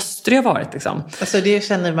inblandade. Måste det ju ha varit liksom. Alltså det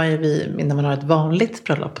känner man ju när man har ett vanligt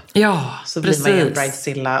bröllop. Ja, så precis. blir man ju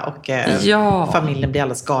bridezilla och familjen blir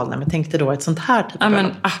alldeles galna. Men tänk dig då ett sånt här typ av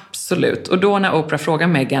bröllop. Men absolut. Och då när Oprah frågar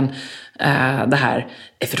Meghan det här,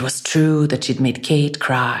 if it was true that she'd made Kate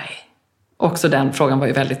cry. Också den frågan var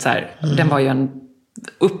ju väldigt så här, den var ju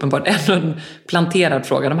uppenbart en planterad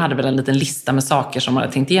fråga. De hade väl en liten lista med saker som man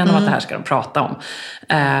hade tänkt igenom att det här ska de prata om.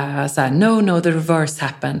 Så här, no, the reverse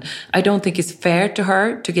happened. I don't think it's fair to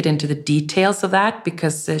her to get into the details of that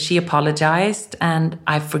because she apologized and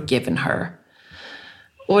I've forgiven her.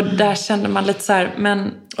 Och där kände man lite så här,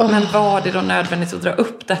 men var det då nödvändigt att dra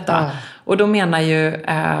upp detta? Och då menar ju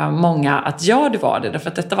många att det var det. Därför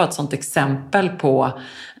att detta var ett sånt exempel på,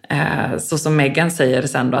 så som Meghan säger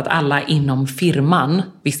sen då, att alla inom firman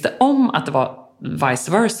visste om att det var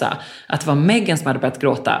vice versa. Att det var Meghan som hade börjat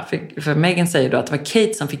gråta. För Meghan säger då att det var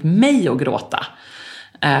Kate som fick mig att gråta.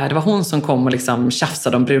 Det var hon som kom och liksom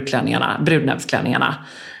tjafsade om brudnäbbsklänningarna.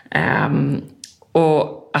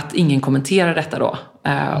 Och att ingen kommenterar detta då.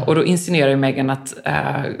 Och då insinuerar ju Meghan att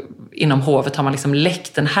inom hovet har man liksom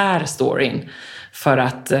läckt den här storyn för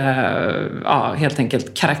att helt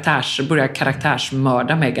enkelt börja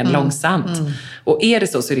karaktärsmörda Meghan långsamt. Och är det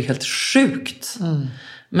så är det helt sjukt.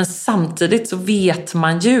 Men samtidigt så vet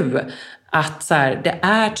man ju att så här, det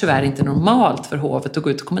är tyvärr inte normalt för hovet att gå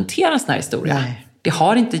ut och kommentera en sån här historia. Nej. Det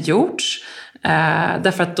har inte gjorts.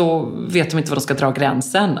 Därför att då vet de inte var de ska dra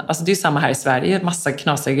gränsen. Alltså det är ju samma här i Sverige, en massa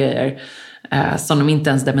knasiga grejer som de inte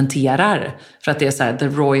ens dementerar. För att det är så här, the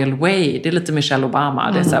royal way. Det är lite Michelle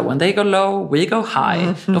Obama. Det är så här, when they go low, we go high.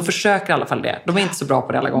 De försöker i alla fall det. De är inte så bra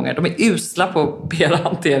på det alla gånger. De är usla på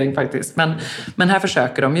PR-hantering faktiskt. Men här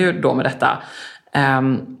försöker de ju då med detta.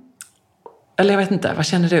 Eller jag vet inte, vad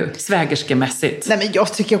känner du? Svägerskemässigt. Nej, men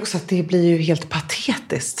jag tycker också att det blir ju helt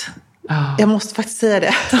patetiskt. Jag måste faktiskt säga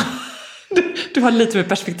det. Du har lite mer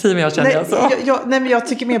perspektiv än jag känner. Nej, men jag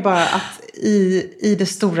tycker mer bara att i det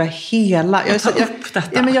stora hela.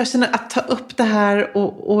 Jag känner att ta upp det här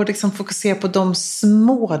och liksom fokusera på de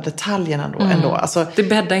små detaljerna ändå. Alltså, det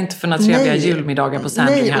bäddar inte för några trevliga julmiddagar på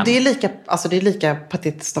Sandringham. Nej, och det är lika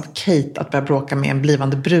patetiskt av Kate att börja bråka med en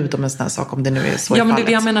blivande brud om en sån här sak, om det nu är så. Ja, men det är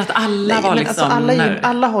det jag menar, att alla var liksom... Alltså,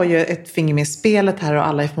 alla har ju ett finger med i spelet här, och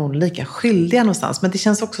alla är förmodligen lika skyldiga någonstans. Men det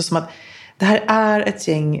känns också som att det här är ett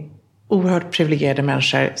gäng oerhört privilegierade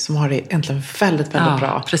människor som har det egentligen väldigt, väldigt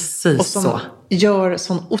bra. Precis. Och som gör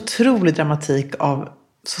sån otrolig dramatik av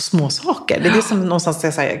så små saker. Det är det som någonstans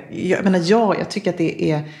jag säger. Jag tycker att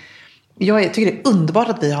det är... Jag tycker det är underbart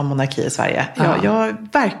att vi har monarki i Sverige. Jag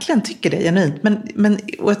verkligen tycker det genuint.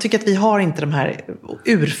 Och jag tycker att vi har inte de här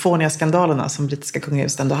urfåniga skandalerna som brittiska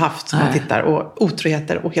kungahuset ändå haft. Som man tittar. Och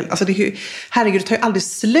otroheter. Och alltså herregud, det tar ju aldrig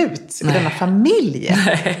slut i denna familj.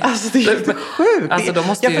 Alltså det är helt sjukt.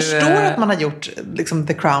 Alltså, jag förstår att man har gjort liksom,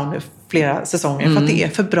 The Crown flera säsonger. För att det är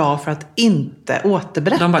för bra för att inte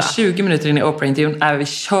återberätta. De bara 20 minuter in i Oprah-intervjun. Vi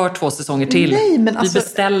kör 2 säsonger till. Nej, men alltså, vi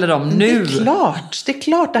beställer dem nu. Det är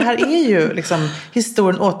klart. Det här är ju liksom,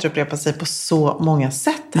 historien återupprepar sig på så många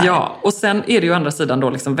sätt här. Ja, och sen är det ju å andra sidan då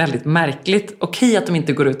liksom väldigt märkligt. Okej att de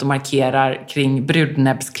inte går ut och markerar kring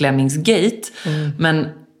brudnäbbsklänningsgate. Men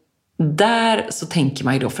där så tänker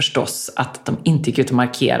man ju då förstås att de inte gick ut och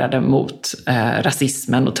markerade mot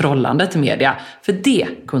rasismen och trollandet i media. För det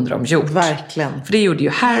kunde de gjort. Verkligen. För det gjorde ju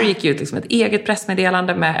Harry, gick ut liksom ett eget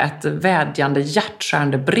pressmeddelande med ett vädjande,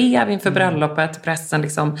 hjärtskärande brev inför bröllopet. Pressen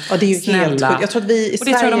liksom, och det är ju snälla. Helt sjukt. Jag tror att vi i och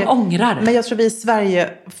Sverige, det tror jag de ångrar. Men jag tror vi i Sverige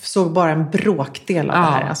såg bara en bråkdel av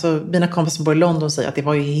det här. Alltså, mina kompisar som bor i London säger att det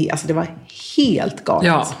var ju det var helt galet.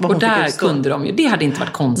 Ja, och där kunde de ju. Det hade inte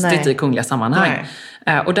varit konstigt i kungliga sammanhang. Nej.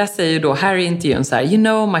 Och där säger ju då Harry i intervjun så här: you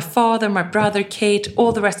know, my father, my brother, Kate,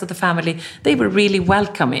 all the rest of the family, they were really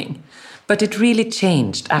welcoming. But it really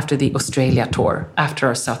changed after the Australia tour, after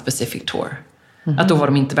our South Pacific tour. Att då var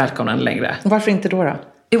de inte välkomna längre. Varför inte då?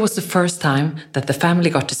 It was the first time that the family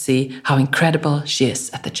got to see how incredible she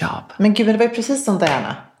is at the job. Men gud, det var ju precis som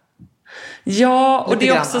Diana. Ja, och det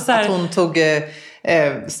är också så här... Att hon tog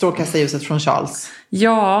strålkastarljuset från Charles.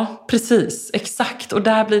 Ja, precis. Exakt. Och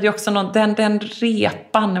där blir det också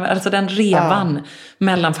den revan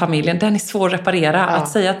mellan familjen. Den är svår att reparera. Att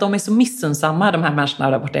säga att de är så missunnsamma, de här människorna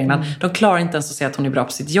där borta i England. De klarar inte ens att säga att hon är bra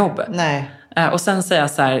på sitt jobb. Nej. Och sen säga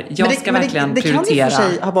så här, jag ska verkligen prioritera. Det kan ju för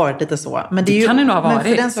sig ha varit lite så. Men det kan ju nog ha varit. Men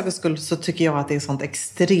för den sakens skull så tycker jag att det är sånt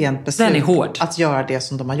extremt beslut. Den är hård. Att göra det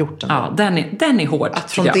som de har gjort. Ändå. Ja, den är hård.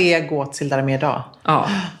 Att från det gå till där de är idag. Ja.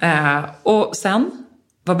 Och sen,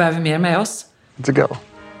 vad behöver vi mer med oss? It's a go.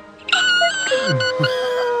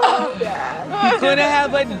 You're gonna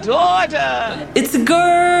have a daughter. It's a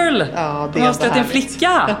girl! Ja, det måste att det är en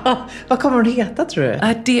flicka. Vad kommer hon heta, tror du?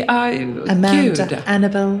 Det är... Amanda, Gud.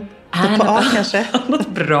 Annabelle. Kanske. Något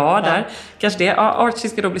bra där. Kanske det. Archie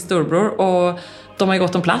ska då bli storbror och de har ju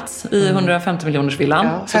gått om plats i 150 miljoners villan.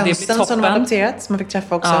 Ja, så det blir toppen. Som de har adopterat, som man fick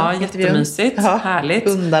träffa också. Ja, jättemysigt. Ja, härligt.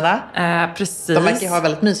 Hundarna. Precis. De verkar ha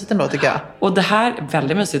väldigt mysigt ändå, tycker jag. Och det här är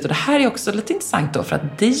väldigt mysigt. Och det här är också lite intressant då, för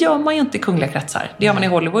att det gör man ju inte i kungliga kretsar. Det gör man i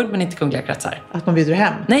Hollywood, men inte i kungliga kretsar. Att man bjuder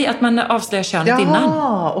hem? Nej, att man avslöjar könet innan.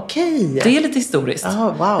 Ja, okej. Det är lite historiskt.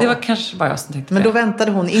 Wow. Det var kanske bara jag som tänkte men då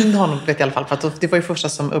väntade hon in honom, vet jag i alla fall. För att det var ju första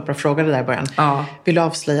som Oprah frågade där i början. Ja. Vill du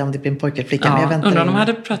avslöja om det blir en pojke eller flicka? Ja, men jag väntade undrar om de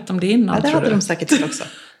hade pratat om det innan. Ja, det hade de säkert till också.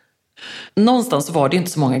 Någonstans så var det ju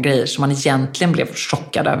inte så många grejer som man egentligen blev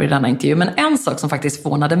chockad över i denna intervju. Men en sak som faktiskt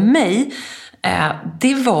förvånade mig,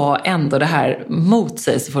 det var ändå det här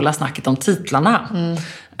motsägelsefulla snacket om titlarna.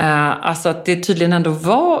 Alltså att det tydligen ändå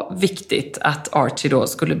var viktigt att Archie då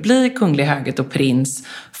skulle bli kunglig höghet och prins,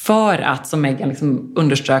 för att, som Meghan liksom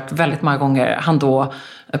underströk väldigt många gånger, han då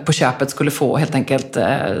på köpet skulle få helt enkelt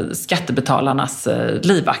skattebetalarnas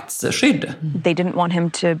livvaktsskydd. They didn't want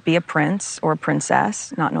him to be a prince or a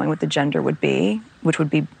princess, not knowing what the gender would be, which would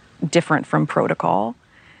be different from protocol,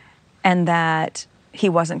 and that he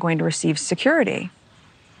wasn't going to receive security.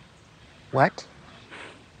 What?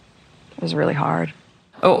 It was really hard.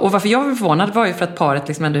 Och varför jag var förvånad var ju för att paret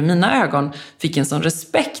liksom ändå i mina ögon fick en sån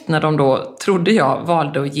respekt när de då, trodde jag,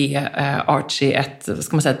 valde att ge Archie ett,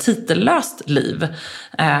 ska man säga, titellöst liv.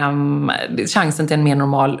 Chansen till en mer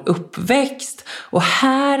normal uppväxt. Och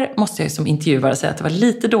här måste jag som intervjuare säga att det var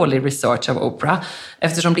lite dålig research av Oprah.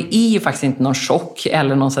 Eftersom det är ju faktiskt inte någon chock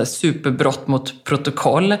eller någon så här superbrott mot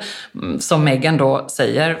protokoll. Som Meghan då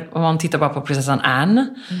säger, om man tittar bara på prinsessan Anne,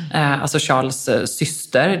 alltså Charles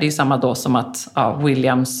syster. Det är ju samma då som att William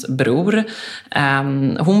Williams bror.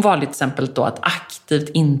 Hon valde till exempel då att aktivt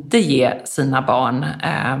inte ge sina barn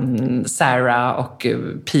Sarah och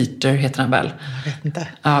Peter heter han väl? Jag vet inte.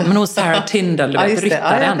 Ja, men hon Sarah Tindall,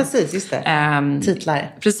 ryttaren. Ja, precis, just det.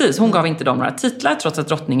 Titlar. Precis, hon gav inte dem några titlar trots att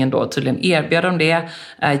drottningen då tydligen erbjöd dem det.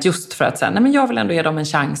 Just för att säga, nej men jag vill ändå ge dem en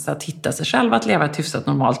chans att hitta sig själva, att leva ett hyfsat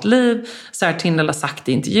normalt liv. Sarah Tindall har sagt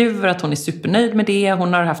i intervjuer att hon är supernöjd med det.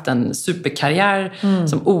 Hon har haft en superkarriär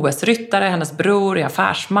som OS-ryttare. Hennes bror är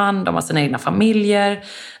affärsman. De har sina egna familjer.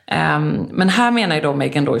 Men här menar ju då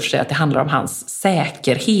Meghan då i och för sig att det handlar om hans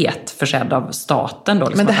säkerhet försedd av staten. Då,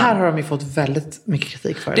 liksom. Men det här har de ju fått väldigt mycket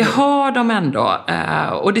kritik för. Det har de ändå.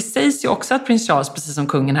 Och det sägs ju också att prins Charles, precis som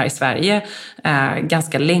kungen här i Sverige,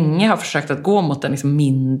 ganska länge har försökt att gå mot en liksom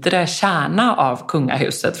mindre kärna av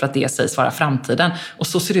kungahuset för att det sägs vara framtiden. Och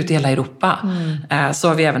så ser det ut i hela Europa. Så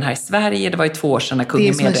har vi även här i Sverige. Det var ju 2 år sedan när kungen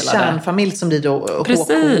meddelade. Det är som en kärnfamilj som blir då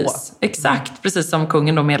precis, HK. Exakt, precis som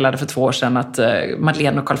kungen då meddelade för 2 år sedan att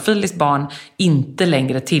Madeleine och Carl Philips barn inte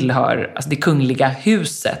längre tillhör alltså det kungliga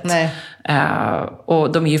huset. Nej.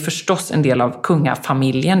 Och de är ju förstås en del av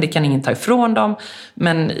kungafamiljen, det kan ingen ta ifrån dem,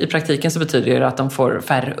 men i praktiken så betyder det att de får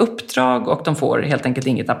färre uppdrag och de får helt enkelt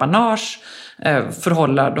inget apanage. De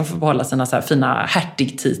får behålla sina så här fina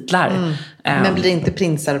hertigtitlar. Men blir det inte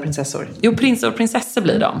prinsar och prinsessor? Jo, prinsar och prinsessor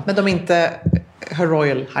blir de. Men de är inte Her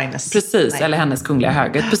Royal Highness? Precis, nej. Eller hennes kungliga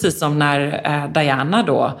höghet. Precis som när Diana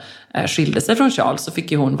då skilde sig från Charles så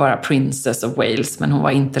fick ju hon vara Princess of Wales, men hon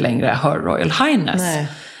var inte längre Her Royal Highness. Nej.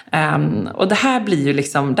 Och det här blir ju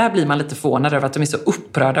liksom, där blir man lite förvånad över att de är så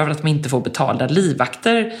upprörda över att de inte får betalda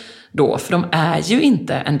livvakter då, för de är ju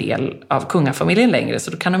inte en del av kungafamiljen längre,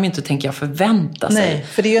 så då kan de ju inte, tänker jag, förvänta sig. Nej,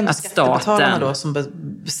 för det är ju ändå skattebetalarna staten då som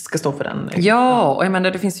ska stå för den. Ja, och jag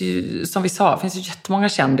menar, det finns ju, som vi sa, det finns ju jättemånga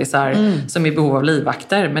kändisar som är i behov av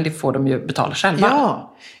livvakter, men det får de ju betala själva.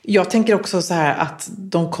 Ja, jag tänker också så här att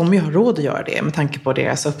de kommer ju ha råd att göra det med tanke på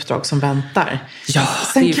deras uppdrag som väntar. Ja,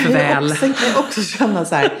 sen det är ju för väl. Sen kan jag också känna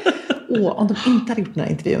så här, om de inte hade gjort den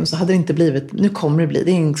här intervjun så hade det inte blivit, nu kommer det bli,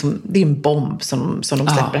 det är en bomb som de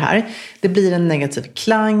släpper här. Det blir en negativ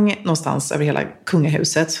klang någonstans över hela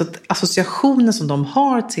kungahuset, så att associationen som de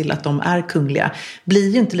har till att de är kungliga blir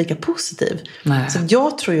ju inte lika positiv. Nej. Så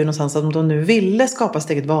jag tror ju någonstans att om de nu ville skapa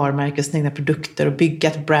sitt eget varumärke, sina egna produkter och bygga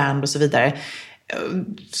ett brand och så vidare,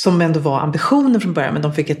 som ändå var ambitionen från början, men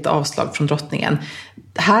de fick ett avslag från drottningen.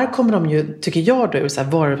 Här kommer de ju, tycker jag då, ur så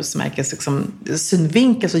här varumärkes liksom,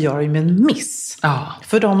 synvinkel, så gör de ju med en miss.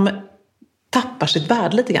 För de tappar sitt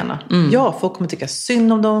värde lite grann. Ja, folk kommer tycka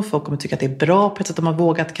synd om dem, folk kommer tycka att det är bra på ett sätt att de har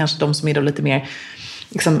vågat, kanske de som är då lite mer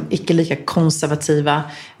liksom, icke lika konservativa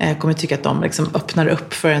kommer tycka att de liksom, öppnar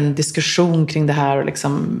upp för en diskussion kring det här och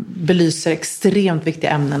liksom, belyser extremt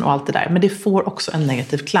viktiga ämnen och allt det där. Men det får också en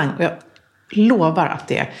negativ klang, och jag lovar att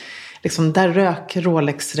det liksom, där rök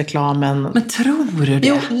Rolex-reklamen. Men tror du det?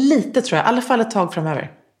 Jo, lite tror jag. I alla fall ett tag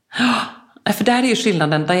framöver. Ja, för där är ju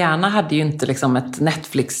skillnaden. Diana hade ju inte liksom ett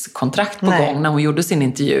Netflix-kontrakt på gång när hon gjorde sin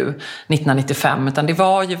intervju 1995. Utan det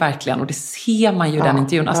var ju verkligen, och det ser man ju i den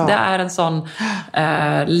intervjun. Alltså det är en sån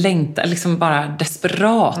längtan, liksom bara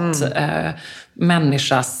desperat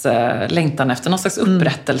människas längtan efter någon slags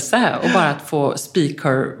upprättelse och bara att få speak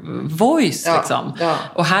her voice liksom.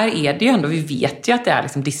 Och här är det ju ändå, vi vet ju att det är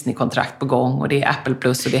liksom Disney-kontrakt på gång och det är Apple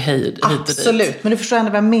Plus och det är hit och dit. Absolut, men du förstår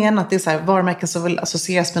ändå vad jag menar, att det är så här, varumärken som vill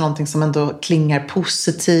associeras med någonting som ändå klingar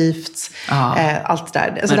positivt, allt det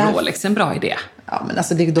där. Alltså men Rolex är en bra idé. Ja, men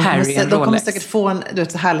alltså de kommer säkert få en, du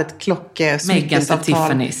vet, så härligt klocksmyckesavtal.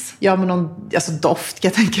 Meghan Tiffany's. Ja, men någon, alltså doft kan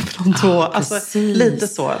jag tänka på de två. Alltså, lite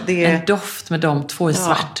så. Det är... En doft med de två i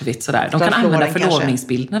svartvitt sådär. De kan använda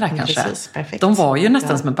förlovningsbilderna där kanske. Precis, perfekt. De var ju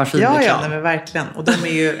nästan som en parfymreklam. Ja, men verkligen. Och de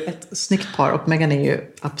är ju ett snyggt par och Meghan är ju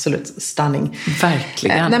absolut stunning.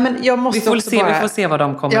 Verkligen. Nej, men jag måste vi får se vad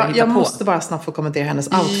de kommer att hitta på. Jag måste bara snabbt få kommentera hennes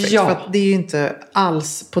outfit. För att det är ju inte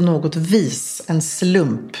alls på något vis en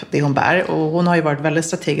slump det hon bär. Och hon har ju varit väldigt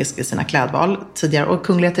strategisk i sina klädval tidigare. Och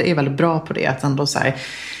kungligheter är väldigt bra på det. Att ändå så här,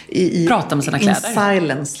 prata med sina kläder. In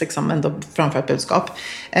silence liksom ändå framför ett budskap.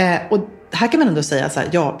 Och här kan man ändå säga så här,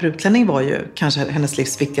 ja, brudklänning var ju kanske hennes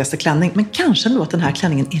livs viktigaste klänning. Men kanske ändå att den här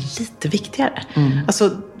klänningen är lite viktigare.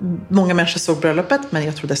 Alltså, många människor såg bröllopet, men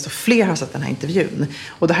jag tror desto fler har sett den här intervjun.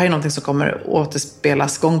 Och det här är någonting som kommer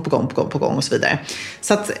återspelas gång på gång och så vidare.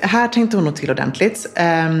 Så att här tänkte hon nog till ordentligt.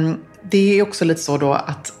 Det är också lite så då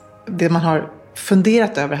att det man har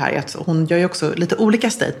funderat över här är att hon gör ju också lite olika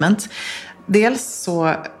statement. Dels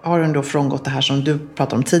så har hon då frångått det här som du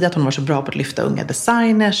pratade om tidigare, att hon var så bra på att lyfta unga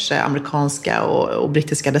designers, amerikanska och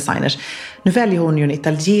brittiska designers. Nu väljer hon ju en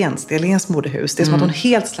italiensk modehus. Det är som att hon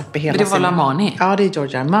helt släpper hela det var Armani. Ja, det är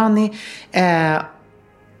Giorgio Armani.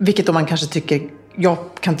 Vilket då man kanske tycker jag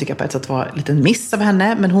kan tycka på ett sätt var en liten miss av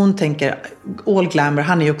henne, men hon tänker all glamour,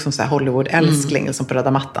 han är ju också en sån här Hollywood-älskling liksom på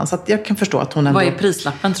röda mattan, så att jag kan förstå att hon ändå... Vad är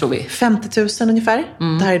prislappen tror vi? 50 000 ungefär.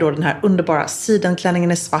 Det här är då den här underbara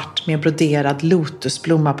sidenklänningen är svart med broderad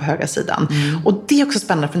lotusblomma på höga sidan. Och det är också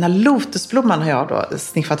spännande, för den här lotusblomman har jag då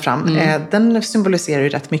sniffat fram. Den symboliserar ju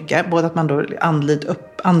rätt mycket, både att man då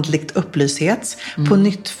andligt upplyshet på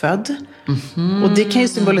nyttfödd. Och det kan ju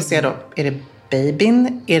symbolisera då, är det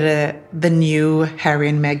babyn? Är det the new Harry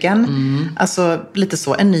and Meghan? Alltså lite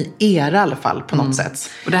så, en ny era i alla fall på något sätt.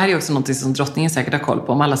 Och det här är också något som drottningen säkert har koll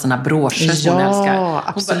på, om alla såna broscher som hon älskar. Ja,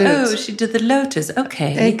 absolut. Hon bara, oh, she did the lotus,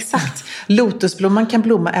 okay. Exakt. Lotusblomman kan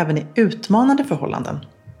blomma även i utmanande förhållanden.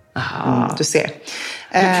 Du ser.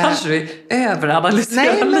 Kanske du överanalyserar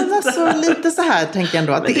nej, lite. men alltså, lite så här tänker jag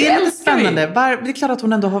ändå. Att det är lite spännande. Det är klart att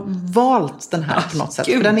hon ändå har valt den här på något sätt.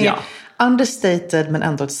 För den är understated men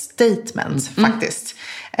ändå ett statement faktiskt.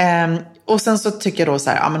 Och sen så tycker jag då så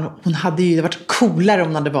här, ja, men hon hade ju varit coolare om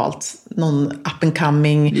hon hade valt någon up and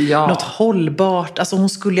coming, något hållbart. Alltså hon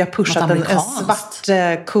skulle ju ha pushat en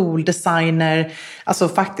svart cool designer. Alltså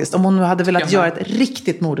faktiskt, om hon nu hade velat göra ett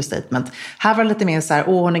riktigt modestatement. Här var det lite mer så här,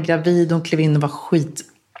 hon är gravid, hon klev in och var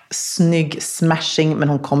snygg smashing, men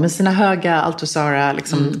hon kom med sina höga Altusara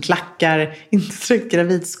liksom klackar, inte tryckt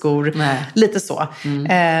gravidskor. Lite så.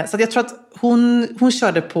 Så att jag tror att hon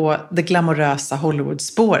körde på det glamorösa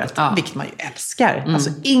Hollywood-spåret, vilket man ju älskar. Alltså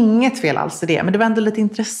inget fel alls i det, men det var ändå lite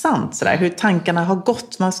intressant sådär, hur tankarna har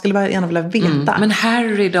gått. Man skulle bara gärna vilja veta. Men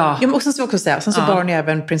Harry då? Ja, men också så också säga, sen så bar hon ju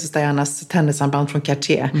även Princess Dianas tennisarmband från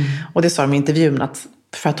Cartier. Och det sa de i intervjun att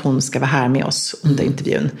för att hon ska vara här med oss under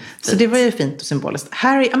intervjun. Så det var ju fint och symboliskt.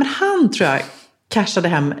 Harry, ja men han tror jag cashade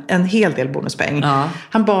hem en hel del bonuspoäng.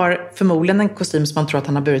 Han bar förmodligen en kostym som man tror att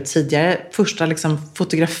han har burit tidigare. Första liksom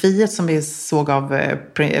fotografiet som vi såg av,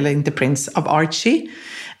 eller inte Prince, av Archie.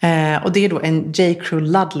 Och det är då en J.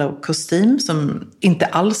 Crew Ludlow-kostym som inte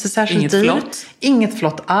alls är särskilt dyr. Inget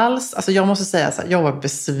flott alls. Alltså jag måste säga så här, jag var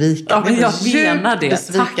besviken. Ja, men jag menar det.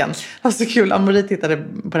 Besviken. Det var så kul. Amori tittade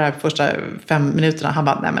på det här första 5 minuterna. Han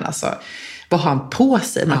bara, nej men alltså, vad har han på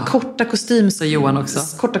sig? De här korta kostym. Så Johan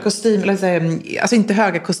också. Korta kostym, alltså inte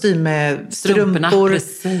höga kostym med strumpor.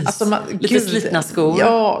 Precis. Alltså, lite slitna skor.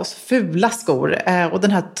 Ja, fula skor. Och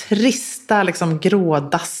den här trista, liksom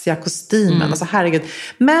grådassiga kostymen. Alltså herregud.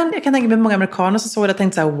 Men jag kan tänka mig många amerikaner som såg det och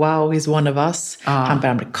tänkte så här, wow, he's one of us. Han var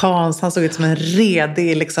amerikansk. Han såg ut som en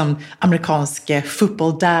redig, liksom, amerikansk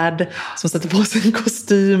football dad som sätter på sig en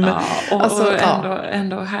kostym. Och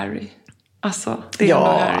ändå Harry. Alltså, det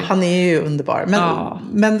är han är ju underbar.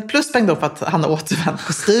 Men pluspoäng då för att han har återvänt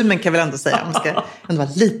kostymen kan jag väl ändå säga. Man ska ändå vara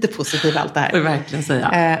lite positiv i allt det här. Verkligen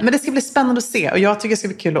säga. Men det ska bli spännande att se. Och jag tycker det ska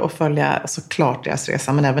bli kul att följa såklart deras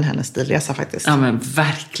resa, men även hennes stilresa faktiskt. Ja men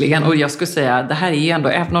verkligen. Och jag skulle säga, det här är ju ändå,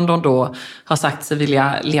 även om de då har sagt sig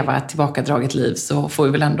vilja leva ett tillbakadraget liv, så får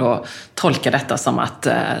vi väl ändå tolka detta som att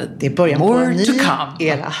det är början på en ny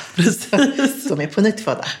era. Precis. Som är på nytt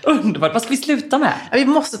födda. Underbart. Vad ska vi sluta med? Ja, vi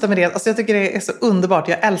måste ta med det. Alltså jag tycker det är så underbart.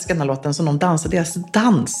 Jag älskar den här låten som de dansar.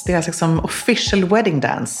 Deras liksom official wedding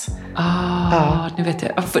dance. Nu vet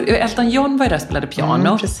jag. Elton John var ju där och spelade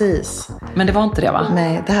piano. Precis. Men det var inte det, va?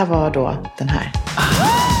 Nej, det här var då den här.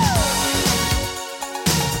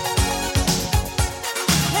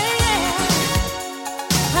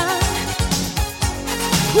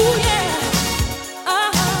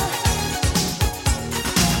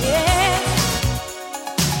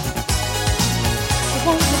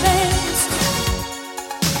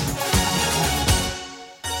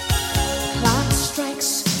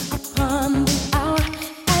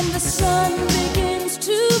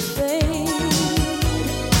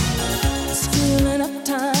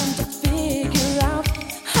 Time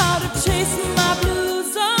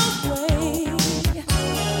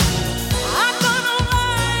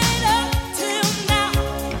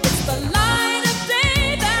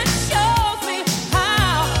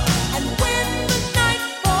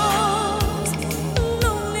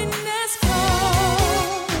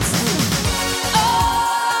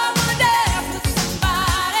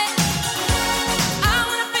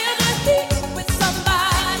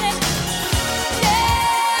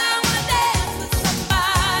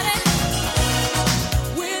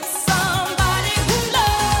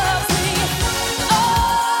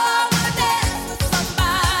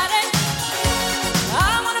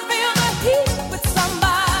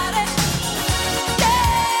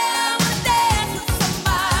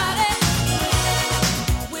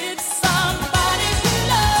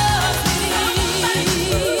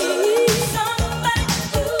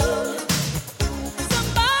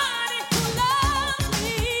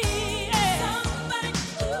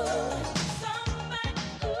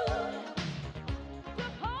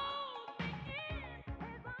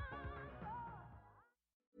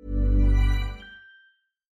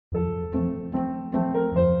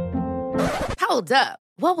Hold up.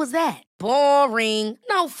 What was that? Boring.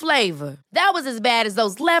 No flavor. That was as bad as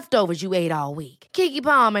those leftovers you ate all week. Keke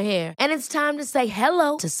Palmer here, and it's time to say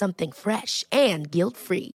hello to something fresh and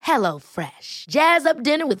guilt-free. Hello Fresh. Jazz up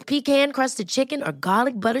dinner with pecan-crusted chicken or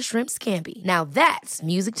garlic butter shrimp scampi. Now that's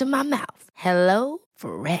music to my mouth. Hello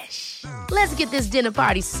Fresh. Let's get this dinner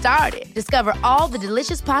party started. Discover all the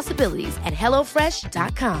delicious possibilities at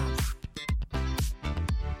hellofresh.com.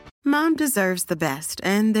 Mom deserves the best,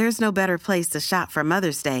 and there's no better place to shop for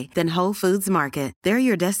Mother's Day than Whole Foods Market. They're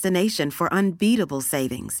your destination for unbeatable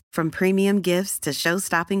savings, from premium gifts to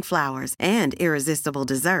show-stopping flowers and irresistible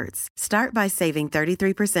desserts. Start by saving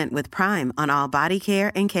 33% with Prime on all body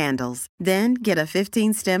care and candles. Then get a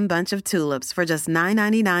 15-stem bunch of tulips for just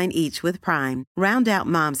 $9.99 each with Prime. Round out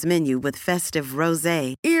Mom's menu with festive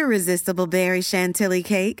rosé, irresistible berry chantilly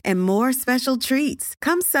cake, and more special treats.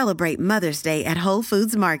 Come celebrate Mother's Day at Whole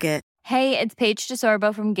Foods Market. Hey, it's Paige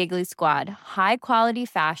DeSorbo from Giggly Squad. High quality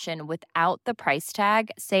fashion without the price tag.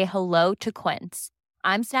 Say hello to Quince.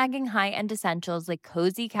 I'm snagging high-end essentials like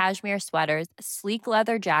cozy cashmere sweaters, sleek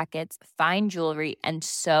leather jackets, fine jewelry, and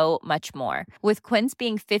so much more. With Quince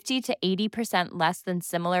being 50 to 80% less than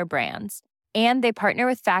similar brands. And they partner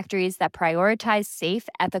with factories that prioritize safe,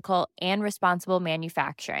 ethical, and responsible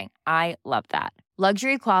manufacturing. I love that.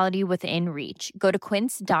 Luxury quality within reach. Go to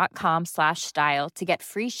quince.com/style to get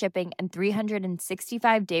free shipping and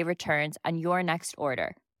 365-day returns on your next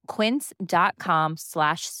order.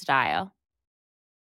 Quince.com/style.